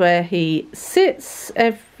 This is where he sits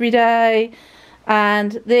every day,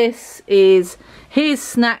 and this is his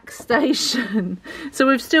snack station. So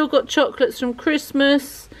we've still got chocolates from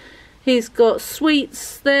Christmas. He's got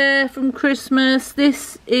sweets there from Christmas.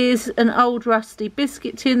 This is an old rusty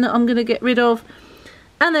biscuit tin that I'm going to get rid of.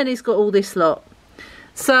 And then he's got all this lot.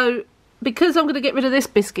 So because I'm going to get rid of this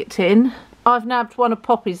biscuit tin, I've nabbed one of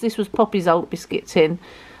Poppy's. This was Poppy's old biscuit tin.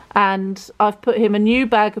 And I've put him a new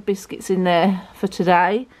bag of biscuits in there for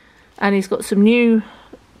today. And he's got some new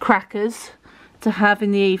crackers to have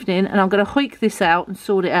in the evening, and I'm going to hoik this out and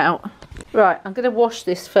sort it out. Right, I'm going to wash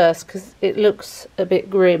this first because it looks a bit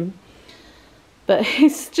grim, but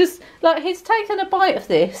it's just like he's taken a bite of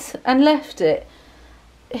this and left it.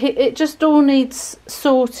 It just all needs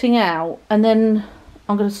sorting out, and then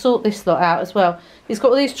I'm going to sort this lot out as well. He's got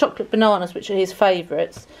all these chocolate bananas, which are his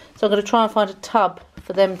favourites, so I'm going to try and find a tub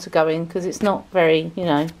for them to go in, because it's not very, you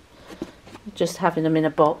know, just having them in a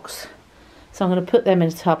box. So I'm going to put them in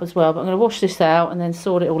a tub as well, but I'm going to wash this out and then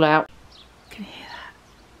sort it all out. Can you hear that?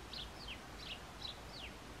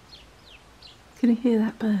 Can you hear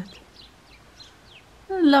that bird?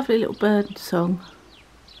 A lovely little bird song.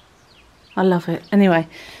 I love it. Anyway,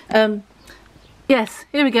 yes,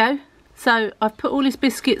 here we go. So I've put all his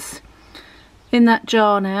biscuits in that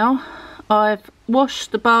jar now. I've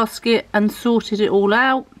washed the basket and sorted it all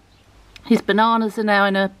out. His bananas are now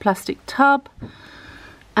in a plastic tub,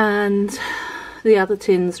 and the other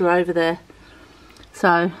tins are over there.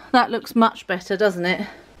 So that looks much better, doesn't it?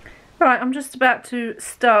 Right, I'm just about to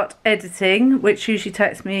start editing, which usually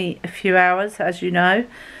takes me a few hours, as you know.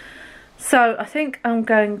 So I think I'm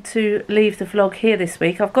going to leave the vlog here this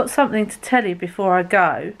week. I've got something to tell you before I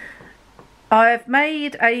go. I've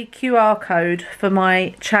made a QR code for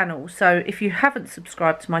my channel, so if you haven't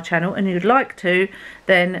subscribed to my channel and you'd like to,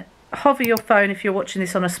 then hover your phone, if you're watching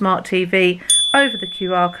this on a smart TV, over the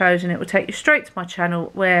QR code and it will take you straight to my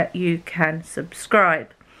channel where you can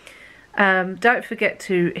subscribe. Don't forget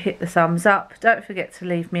to hit the thumbs up, don't forget to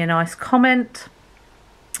leave me a nice comment.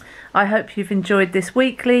 I hope you've enjoyed this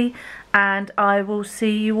weekly, and I will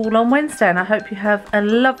see you all on Wednesday, and I hope you have a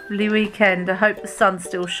lovely weekend. I hope the sun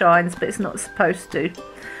still shines, but it's not supposed to.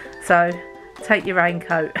 So take your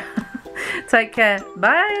raincoat. Take care.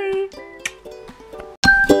 Bye.